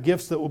have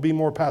gifts that will be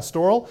more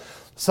pastoral.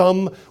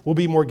 Some will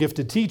be more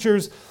gifted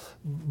teachers.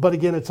 But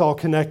again, it's all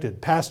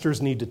connected.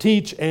 Pastors need to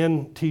teach,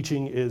 and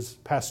teaching is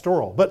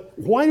pastoral. But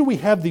why do we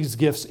have these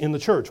gifts in the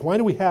church? Why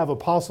do we have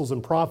apostles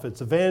and prophets,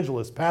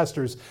 evangelists,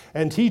 pastors,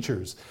 and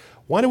teachers?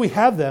 Why do we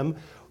have them?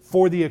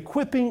 For the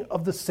equipping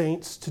of the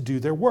saints to do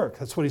their work.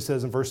 That's what he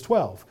says in verse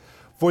 12.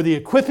 For the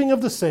equipping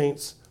of the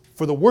saints,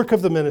 for the work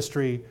of the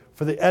ministry,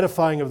 for the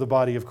edifying of the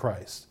body of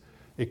Christ.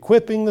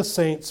 Equipping the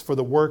saints for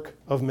the work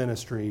of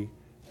ministry,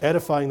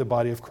 edifying the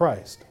body of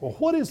Christ. Well,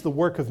 what is the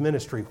work of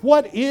ministry?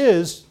 What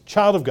is,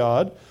 child of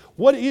God,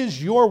 what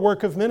is your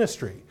work of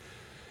ministry?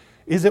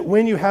 Is it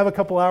when you have a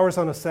couple hours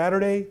on a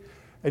Saturday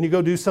and you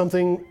go do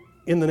something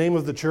in the name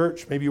of the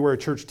church? Maybe you wear a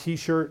church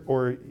t-shirt,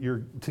 or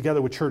you're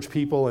together with church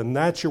people, and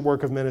that's your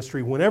work of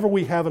ministry. Whenever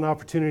we have an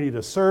opportunity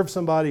to serve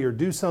somebody or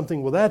do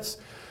something, well, that's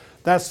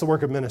the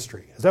work of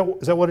ministry. Is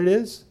that what it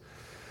is?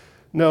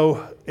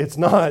 No, it's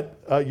not.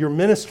 Your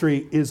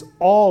ministry is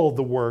all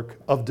the work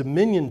of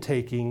dominion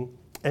taking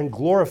and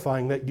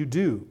glorifying that you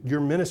do. Your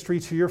ministry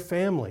to your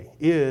family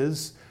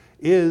is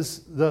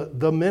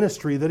the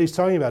ministry that he's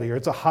talking about here.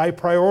 It's a high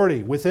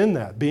priority within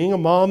that. Being a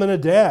mom and a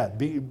dad,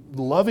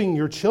 loving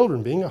your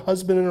children, being a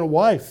husband and a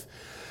wife.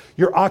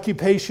 Your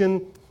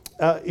occupation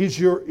is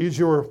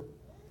your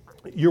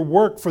your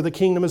work for the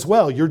kingdom as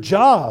well. Your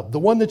job, the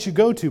one that you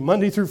go to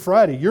Monday through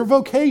Friday, your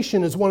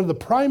vocation is one of the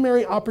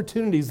primary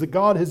opportunities that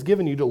God has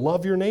given you to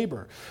love your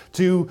neighbor,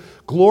 to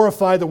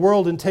glorify the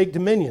world and take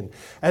dominion.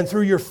 And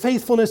through your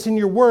faithfulness in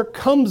your work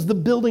comes the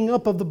building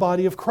up of the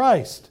body of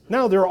Christ.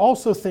 Now, there are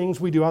also things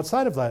we do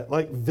outside of that,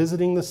 like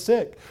visiting the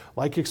sick,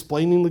 like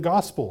explaining the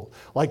gospel,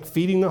 like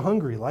feeding the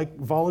hungry, like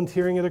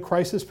volunteering at a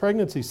crisis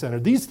pregnancy center.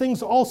 These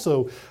things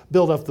also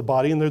build up the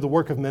body, and they're the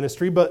work of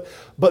ministry. But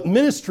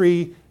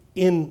ministry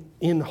in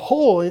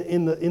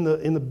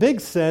the big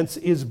sense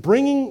is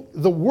bringing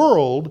the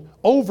world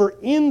over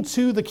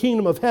into the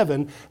kingdom of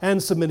heaven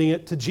and submitting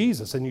it to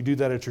Jesus. And you do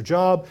that at your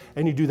job,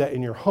 and you do that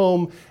in your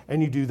home,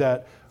 and you do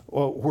that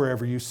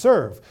wherever you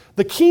serve.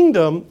 The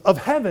kingdom of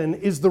heaven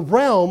is the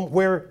realm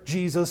where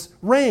Jesus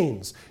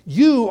reigns.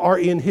 You are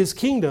in his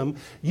kingdom.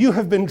 You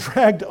have been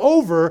dragged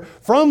over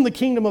from the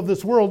kingdom of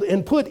this world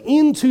and put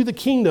into the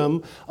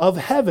kingdom of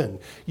heaven.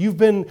 You've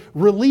been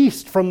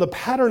released from the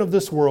pattern of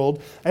this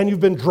world, and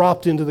you've been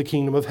dropped into the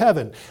kingdom of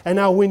heaven. And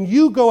now when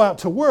you go out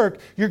to work,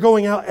 you're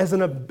going out as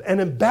an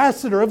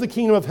ambassador of the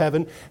kingdom of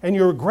heaven, and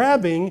you're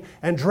grabbing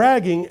and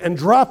dragging and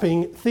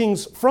dropping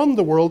things from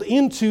the world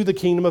into the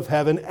kingdom of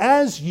heaven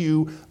as you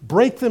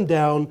break them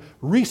down,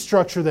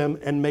 restructure them,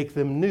 and make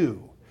them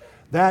new.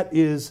 That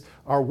is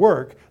our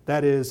work,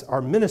 that is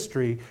our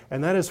ministry,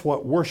 and that is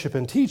what worship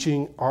and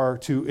teaching are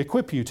to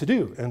equip you to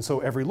do. And so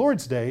every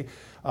Lord's Day,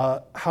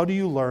 how do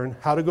you learn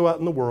how to go out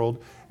in the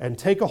world and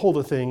take a hold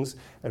of things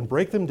and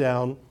break them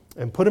down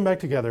and put them back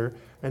together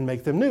and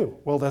make them new?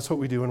 Well, that's what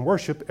we do in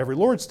worship every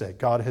Lord's Day.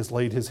 God has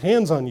laid his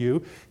hands on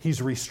you. He's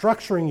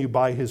restructuring you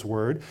by his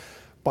word,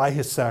 by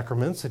his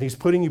sacraments, and he's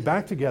putting you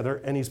back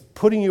together, and he's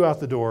putting you out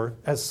the door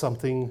as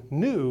something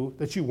new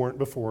that you weren't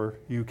before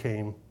you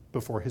came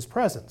before his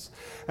presence.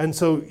 And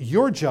so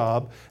your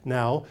job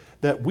now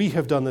that we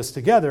have done this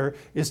together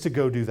is to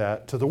go do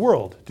that to the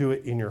world. Do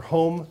it in your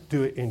home,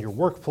 do it in your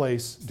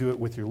workplace, do it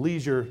with your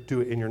leisure, do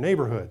it in your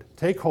neighborhood.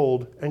 Take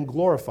hold and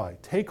glorify.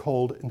 Take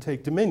hold and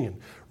take dominion.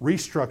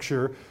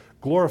 Restructure,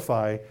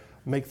 glorify,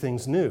 make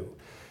things new.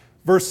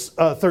 Verse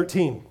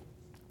 13.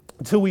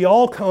 Until we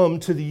all come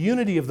to the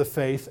unity of the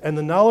faith and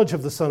the knowledge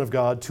of the Son of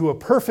God, to a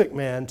perfect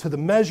man, to the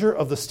measure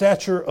of the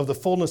stature of the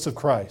fullness of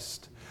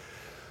Christ.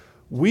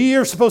 We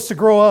are supposed to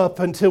grow up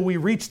until we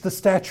reach the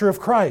stature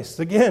of Christ.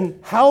 Again,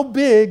 how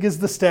big is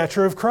the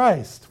stature of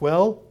Christ?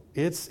 Well,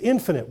 it's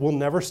infinite. We'll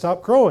never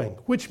stop growing,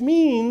 which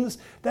means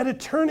that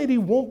eternity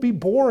won't be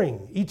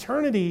boring.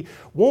 Eternity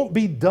won't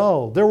be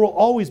dull. There will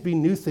always be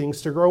new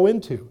things to grow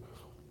into.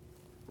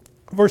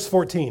 Verse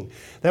 14,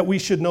 that we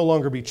should no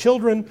longer be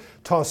children,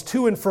 tossed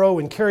to and fro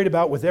and carried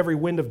about with every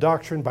wind of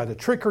doctrine by the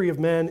trickery of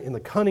men in the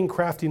cunning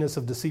craftiness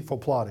of deceitful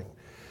plotting.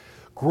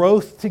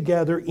 Growth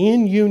together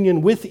in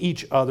union with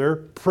each other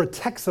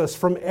protects us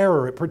from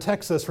error. It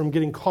protects us from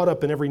getting caught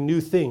up in every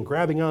new thing,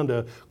 grabbing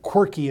onto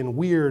quirky and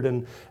weird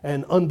and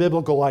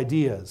unbiblical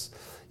ideas.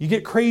 You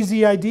get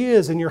crazy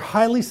ideas, and you're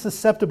highly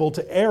susceptible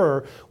to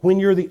error when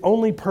you're the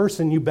only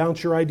person you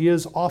bounce your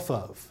ideas off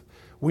of.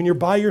 When you're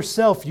by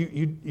yourself,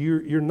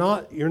 you're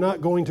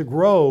not going to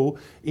grow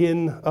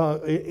in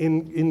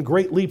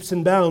great leaps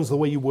and bounds the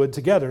way you would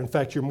together. In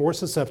fact, you're more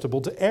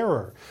susceptible to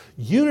error.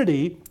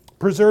 Unity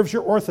preserves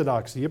your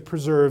orthodoxy. It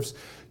preserves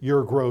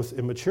your growth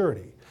in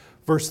maturity.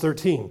 Verse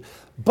 15.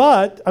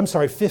 But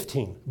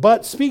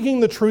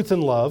speaking the truth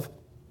in love,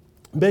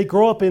 may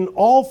grow up in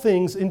all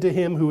things into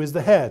him who is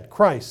the head,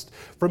 Christ,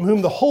 from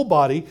whom the whole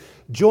body,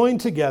 joined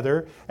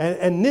together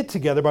and knit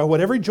together by what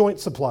every joint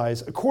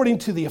supplies, according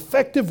to the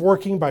effective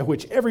working by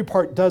which every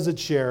part does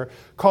its share,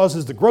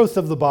 causes the growth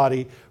of the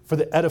body for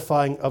the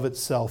edifying of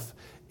itself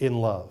in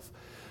love.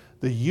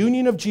 The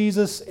union of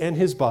Jesus and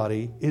his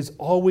body is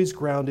always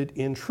grounded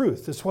in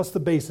truth. This was the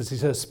basis. He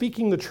says,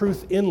 speaking the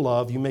truth in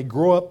love, you may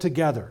grow up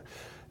together.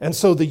 And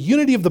so the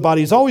unity of the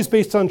body is always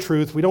based on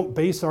truth. We don't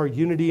base our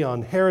unity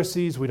on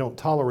heresies. We don't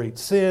tolerate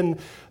sin.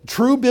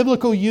 True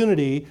biblical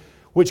unity,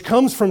 which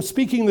comes from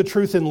speaking the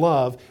truth in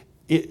love,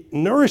 it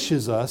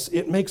nourishes us.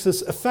 It makes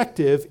us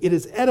effective. It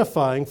is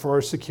edifying for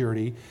our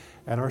security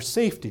and our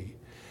safety.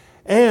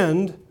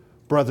 And,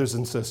 brothers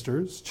and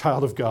sisters,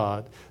 child of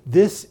God,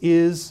 this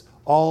is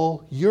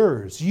all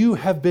yours. You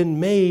have been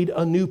made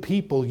a new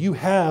people. You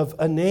have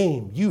a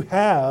name. You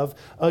have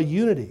a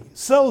unity.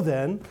 So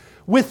then,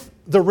 with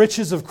the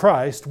riches of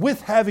Christ,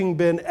 with having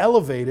been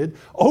elevated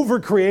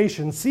over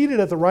creation, seated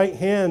at the right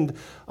hand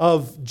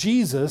of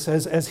Jesus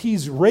as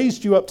he's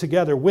raised you up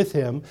together with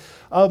him,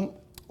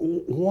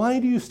 why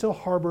do you still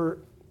harbor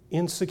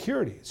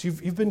insecurities?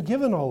 You've been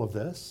given all of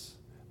this,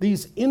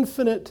 these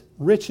infinite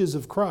riches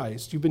of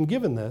Christ. You've been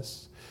given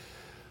this.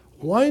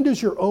 Why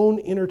does your own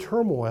inner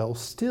turmoil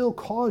still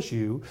cause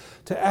you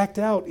to act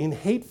out in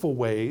hateful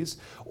ways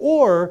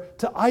or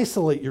to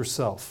isolate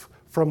yourself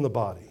from the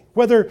body?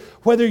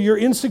 Whether your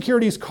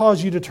insecurities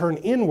cause you to turn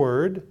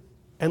inward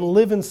and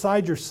live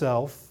inside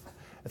yourself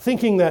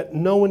thinking that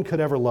no one could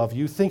ever love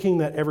you, thinking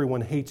that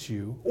everyone hates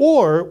you,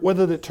 or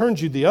whether that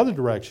turns you the other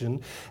direction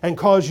and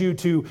cause you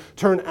to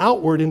turn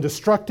outward in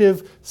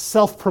destructive,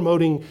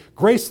 self-promoting,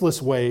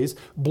 graceless ways,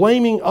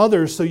 blaming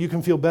others so you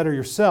can feel better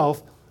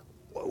yourself.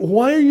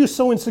 Why are you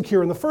so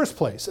insecure in the first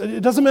place?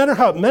 It doesn't matter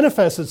how it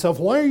manifests itself.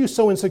 Why are you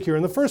so insecure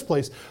in the first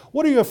place?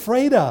 What are you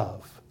afraid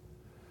of?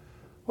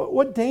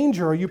 What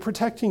danger are you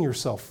protecting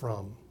yourself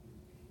from?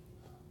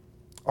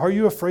 Are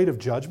you afraid of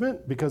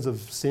judgment because of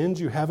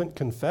sins you haven't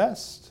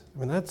confessed? I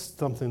mean, that's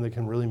something that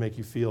can really make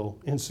you feel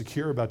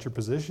insecure about your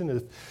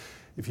position.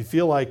 If you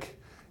feel like,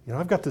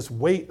 I've got this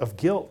weight of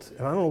guilt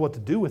and I don't know what to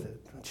do with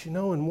it. But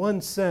in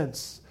one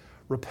sense,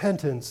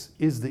 repentance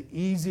is the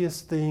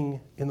easiest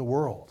thing in the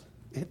world.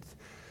 It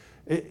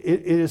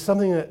is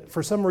something that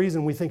for some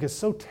reason we think is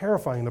so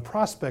terrifying, the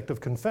prospect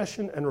of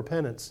confession and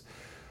repentance.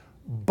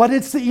 But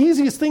it's the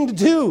easiest thing to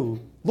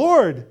do.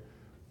 Lord,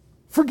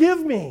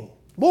 forgive me.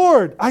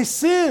 Lord, I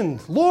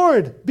sinned.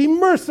 Lord, be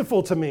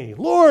merciful to me.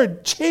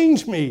 Lord,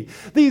 change me.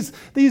 These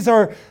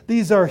are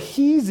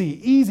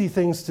easy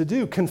things to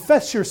do.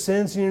 Confess your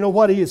sins, and you know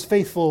what? He is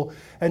faithful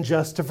and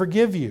just to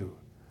forgive you.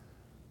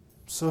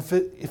 So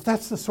if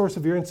that's the source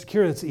of your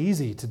insecurity, it's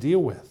easy to deal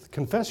with.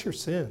 Confess your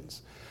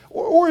sins.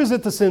 Or is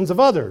it the sins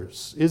of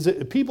others? Is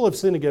it people have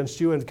sinned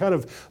against you and kind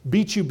of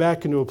beat you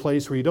back into a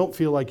place where you don't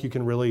feel like you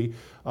can really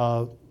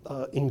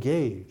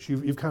engage?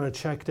 You've kind of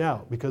checked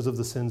out because of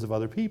the sins of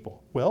other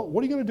people. Well,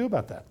 what are you going to do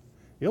about that?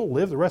 You don't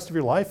live the rest of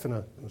your life in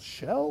a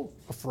shell,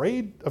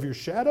 afraid of your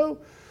shadow?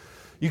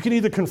 You can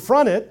either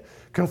confront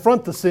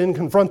the sin,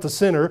 confront the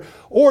sinner,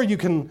 or you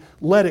can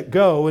let it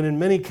go. And in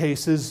many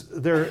cases,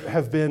 there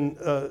have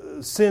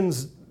been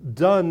sins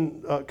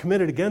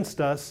committed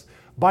against us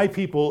by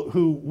people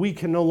who we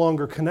can no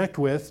longer connect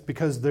with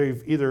because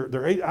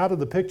they're out of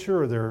the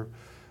picture or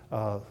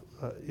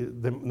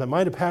they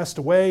might have passed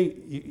away.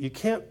 You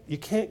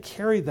can't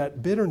carry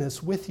that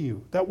bitterness with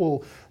you. That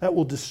will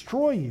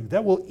destroy you.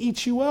 That will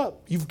eat you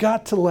up. You've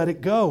got to let it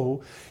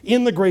go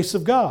in the grace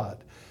of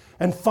God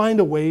and find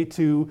a way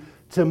to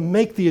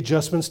make the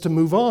adjustments to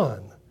move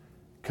on.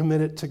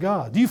 Commit it to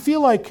God. Do you feel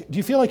like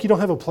you don't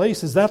have a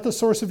place? Is that the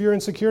source of your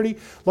insecurity?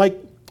 Like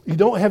you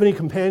don't have any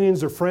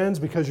companions or friends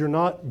because you're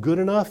not good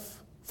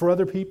enough for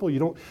other people?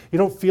 You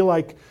don't feel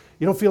like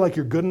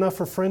you're good enough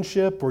for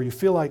friendship, or you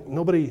feel like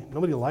nobody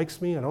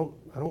likes me. I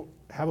don't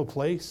have a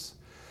place.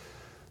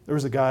 There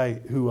was a guy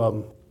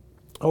who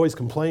always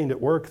complained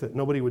at work that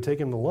nobody would take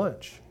him to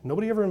lunch.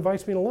 Nobody ever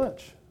invites me to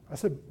lunch. I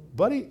said,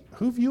 buddy,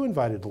 who've you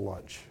invited to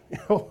lunch?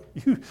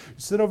 You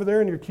sit over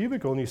there in your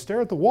cubicle and you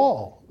stare at the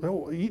wall,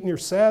 eating your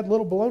sad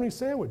little bologna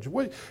sandwich.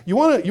 What, you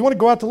want to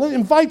go out to lunch?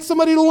 Invite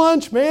somebody to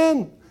lunch,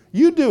 man.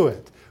 You do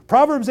it.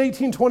 Proverbs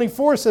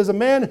 18:24 says, a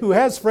man who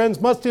has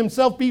friends must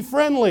himself be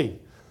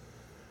friendly.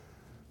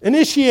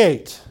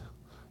 Initiate.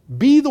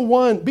 Be the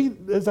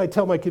one, as I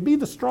tell my kid, be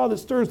the straw that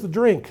stirs the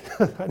drink.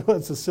 I know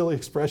that's a silly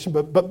expression,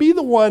 but be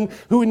the one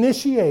who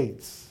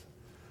initiates.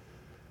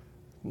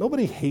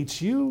 Nobody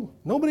hates you.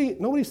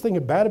 Nobody's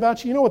thinking bad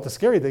about you. You know what the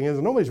scary thing is?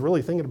 Nobody's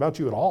really thinking about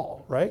you at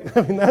all, right?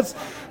 I mean, that's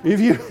if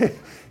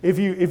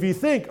you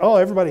think, oh,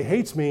 everybody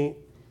hates me.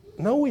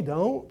 No, we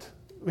don't,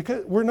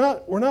 because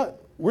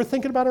we're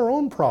thinking about our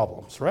own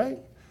problems, right?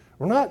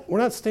 We're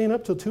not staying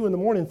up till 2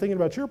 a.m. thinking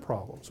about your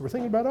problems. We're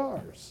thinking about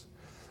ours.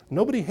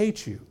 Nobody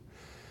hates you.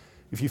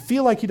 If you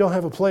feel like you don't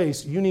have a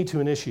place, you need to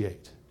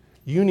initiate.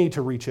 You need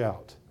to reach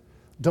out.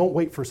 Don't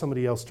wait for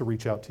somebody else to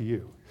reach out to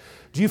you.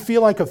 Do you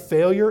feel like a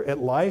failure at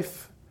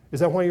life?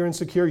 Is that why you're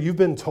insecure? You've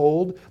been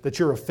told that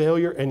you're a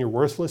failure and you're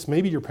worthless.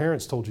 Maybe your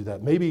parents told you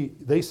that. Maybe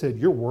they said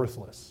you're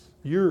worthless.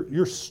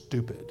 You're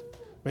stupid.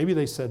 Maybe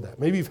they said that.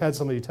 Maybe you've had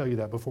somebody tell you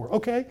that before.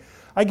 Okay,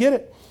 I get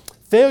it.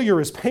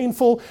 Failure is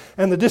painful,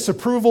 and the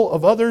disapproval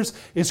of others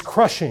is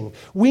crushing.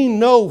 We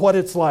know what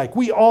it's like.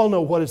 We all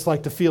know what it's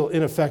like to feel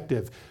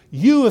ineffective.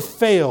 You have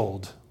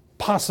failed,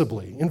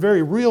 possibly, in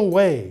very real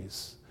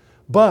ways,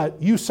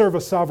 but you serve a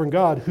sovereign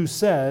God who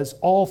says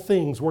all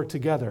things work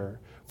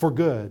together for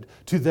good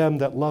to them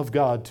that love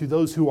God, to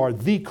those who are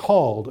the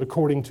called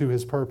according to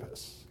his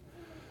purpose.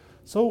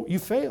 So you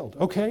failed.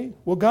 Okay,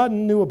 well, God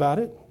knew about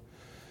it,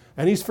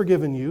 and he's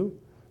forgiven you.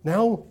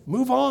 Now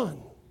move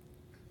on.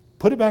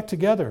 Put it back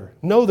together.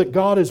 Know that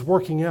God is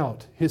working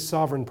out his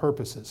sovereign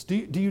purposes. Do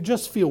you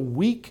just feel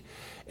weak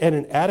and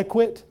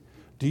inadequate?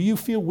 Do you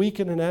feel weak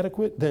and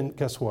inadequate? Then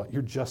guess what?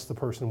 You're just the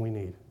person we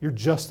need. You're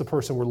just the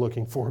person we're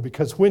looking for,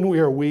 because when we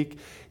are weak,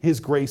 his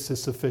grace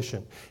is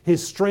sufficient.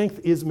 His strength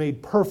is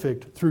made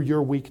perfect through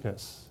your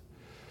weakness.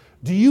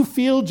 Do you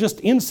feel just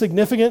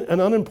insignificant and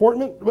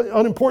unimportant?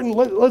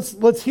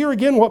 Let's hear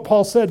again what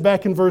Paul said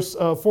back in verse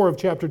 4 of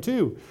chapter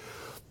 2.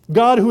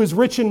 God, who is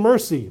rich in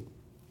mercy,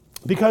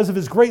 because of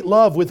his great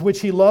love with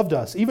which he loved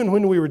us, even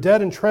when we were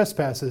dead in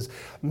trespasses,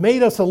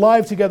 made us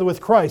alive together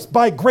with Christ.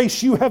 By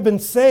grace you have been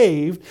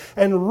saved,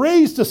 and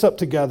raised us up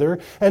together,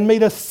 and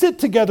made us sit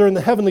together in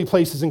the heavenly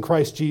places in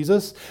Christ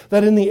Jesus,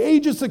 that in the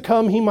ages to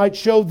come he might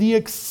show the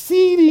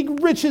exceeding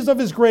riches of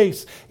his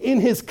grace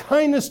in his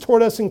kindness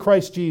toward us in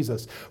Christ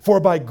Jesus. For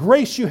by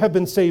grace you have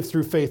been saved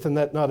through faith, and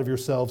that not of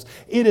yourselves.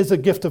 It is a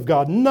gift of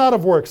God, not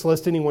of works,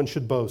 lest anyone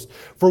should boast.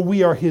 For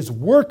we are his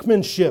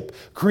workmanship,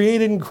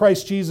 created in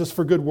Christ Jesus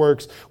for good works,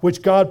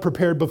 which God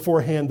prepared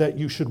beforehand that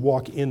you should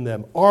walk in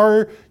them.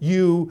 Are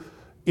you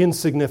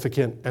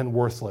insignificant and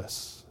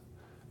worthless?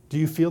 Do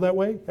you feel that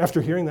way?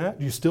 After hearing that,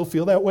 do you still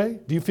feel that way?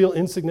 Do you feel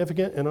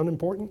insignificant and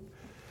unimportant?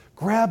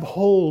 Grab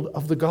hold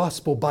of the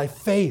gospel by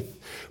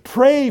faith.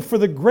 Pray for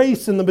the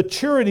grace and the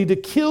maturity to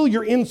kill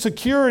your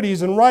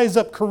insecurities and rise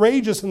up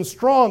courageous and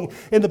strong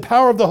in the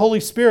power of the Holy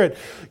Spirit.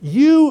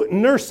 You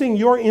nursing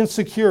your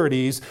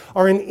insecurities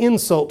are an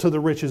insult to the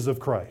riches of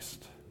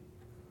Christ.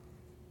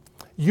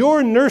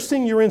 You're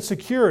nursing your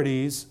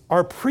insecurities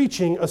are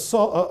preaching a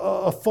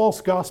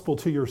false gospel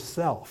to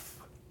yourself.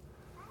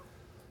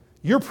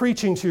 You're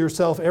preaching to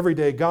yourself every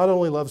day, God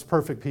only loves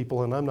perfect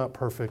people and I'm not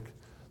perfect,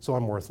 so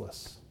I'm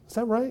worthless. Is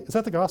that right? Is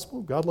that the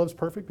gospel? God loves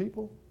perfect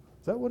people?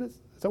 Is that what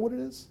it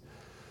is?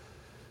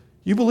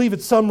 You believe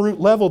at some root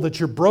level that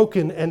you're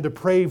broken and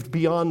depraved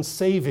beyond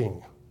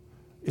saving.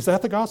 Is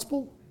that the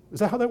gospel?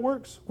 Is that how that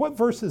works? What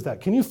verse is that?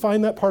 Can you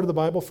find that part of the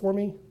Bible for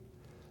me?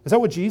 Is that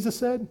what Jesus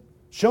said?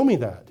 Show me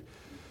that.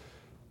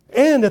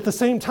 And at the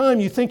same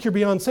time, you think you're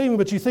beyond saving,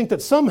 but you think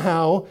that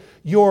somehow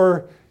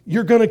you're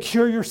going to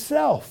cure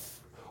yourself,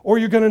 or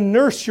you're going to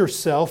nurse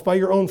yourself by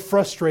your own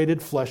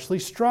frustrated fleshly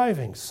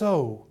striving.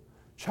 So,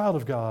 child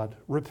of God,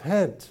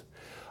 repent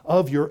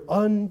of your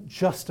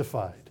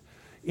unjustified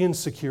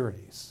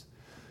insecurities.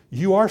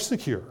 You are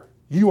secure.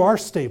 You are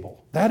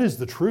stable. That is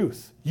the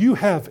truth. You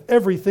have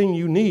everything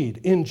you need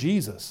in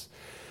Jesus.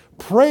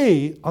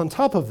 Pray on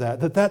top of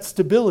that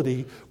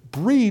stability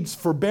breeds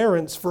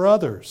forbearance for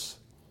others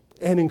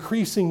and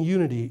increasing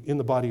unity in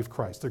the body of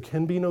Christ. There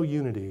can be no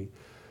unity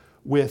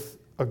with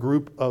a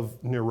group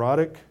of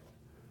neurotic,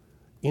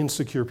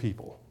 insecure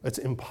people. It's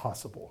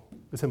impossible.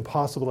 It's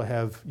impossible to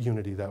have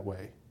unity that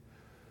way.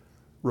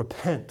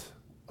 Repent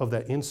of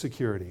that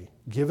insecurity.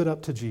 Give it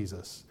up to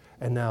Jesus.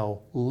 And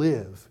now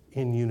live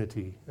in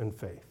unity and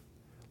faith.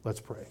 Let's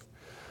pray.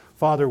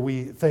 Father,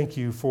 we thank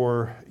you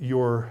for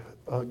your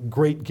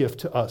great gift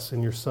to us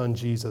in your Son,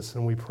 Jesus.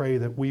 And we pray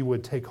that we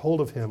would take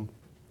hold of him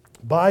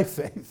by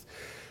faith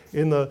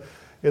in the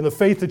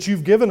faith that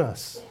you've given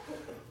us.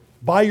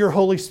 By your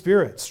Holy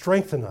Spirit,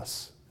 strengthen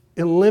us.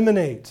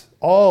 Eliminate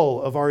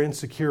all of our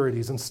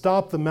insecurities and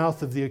stop the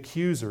mouth of the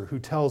accuser who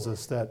tells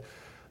us that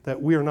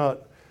we're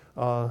not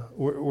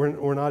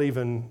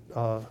even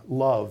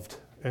loved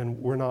and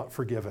we're not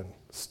forgiven.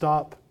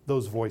 Stop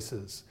those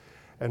voices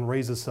and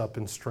raise us up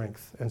in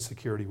strength and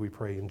security, we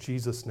pray. In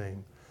Jesus'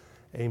 name,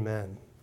 amen.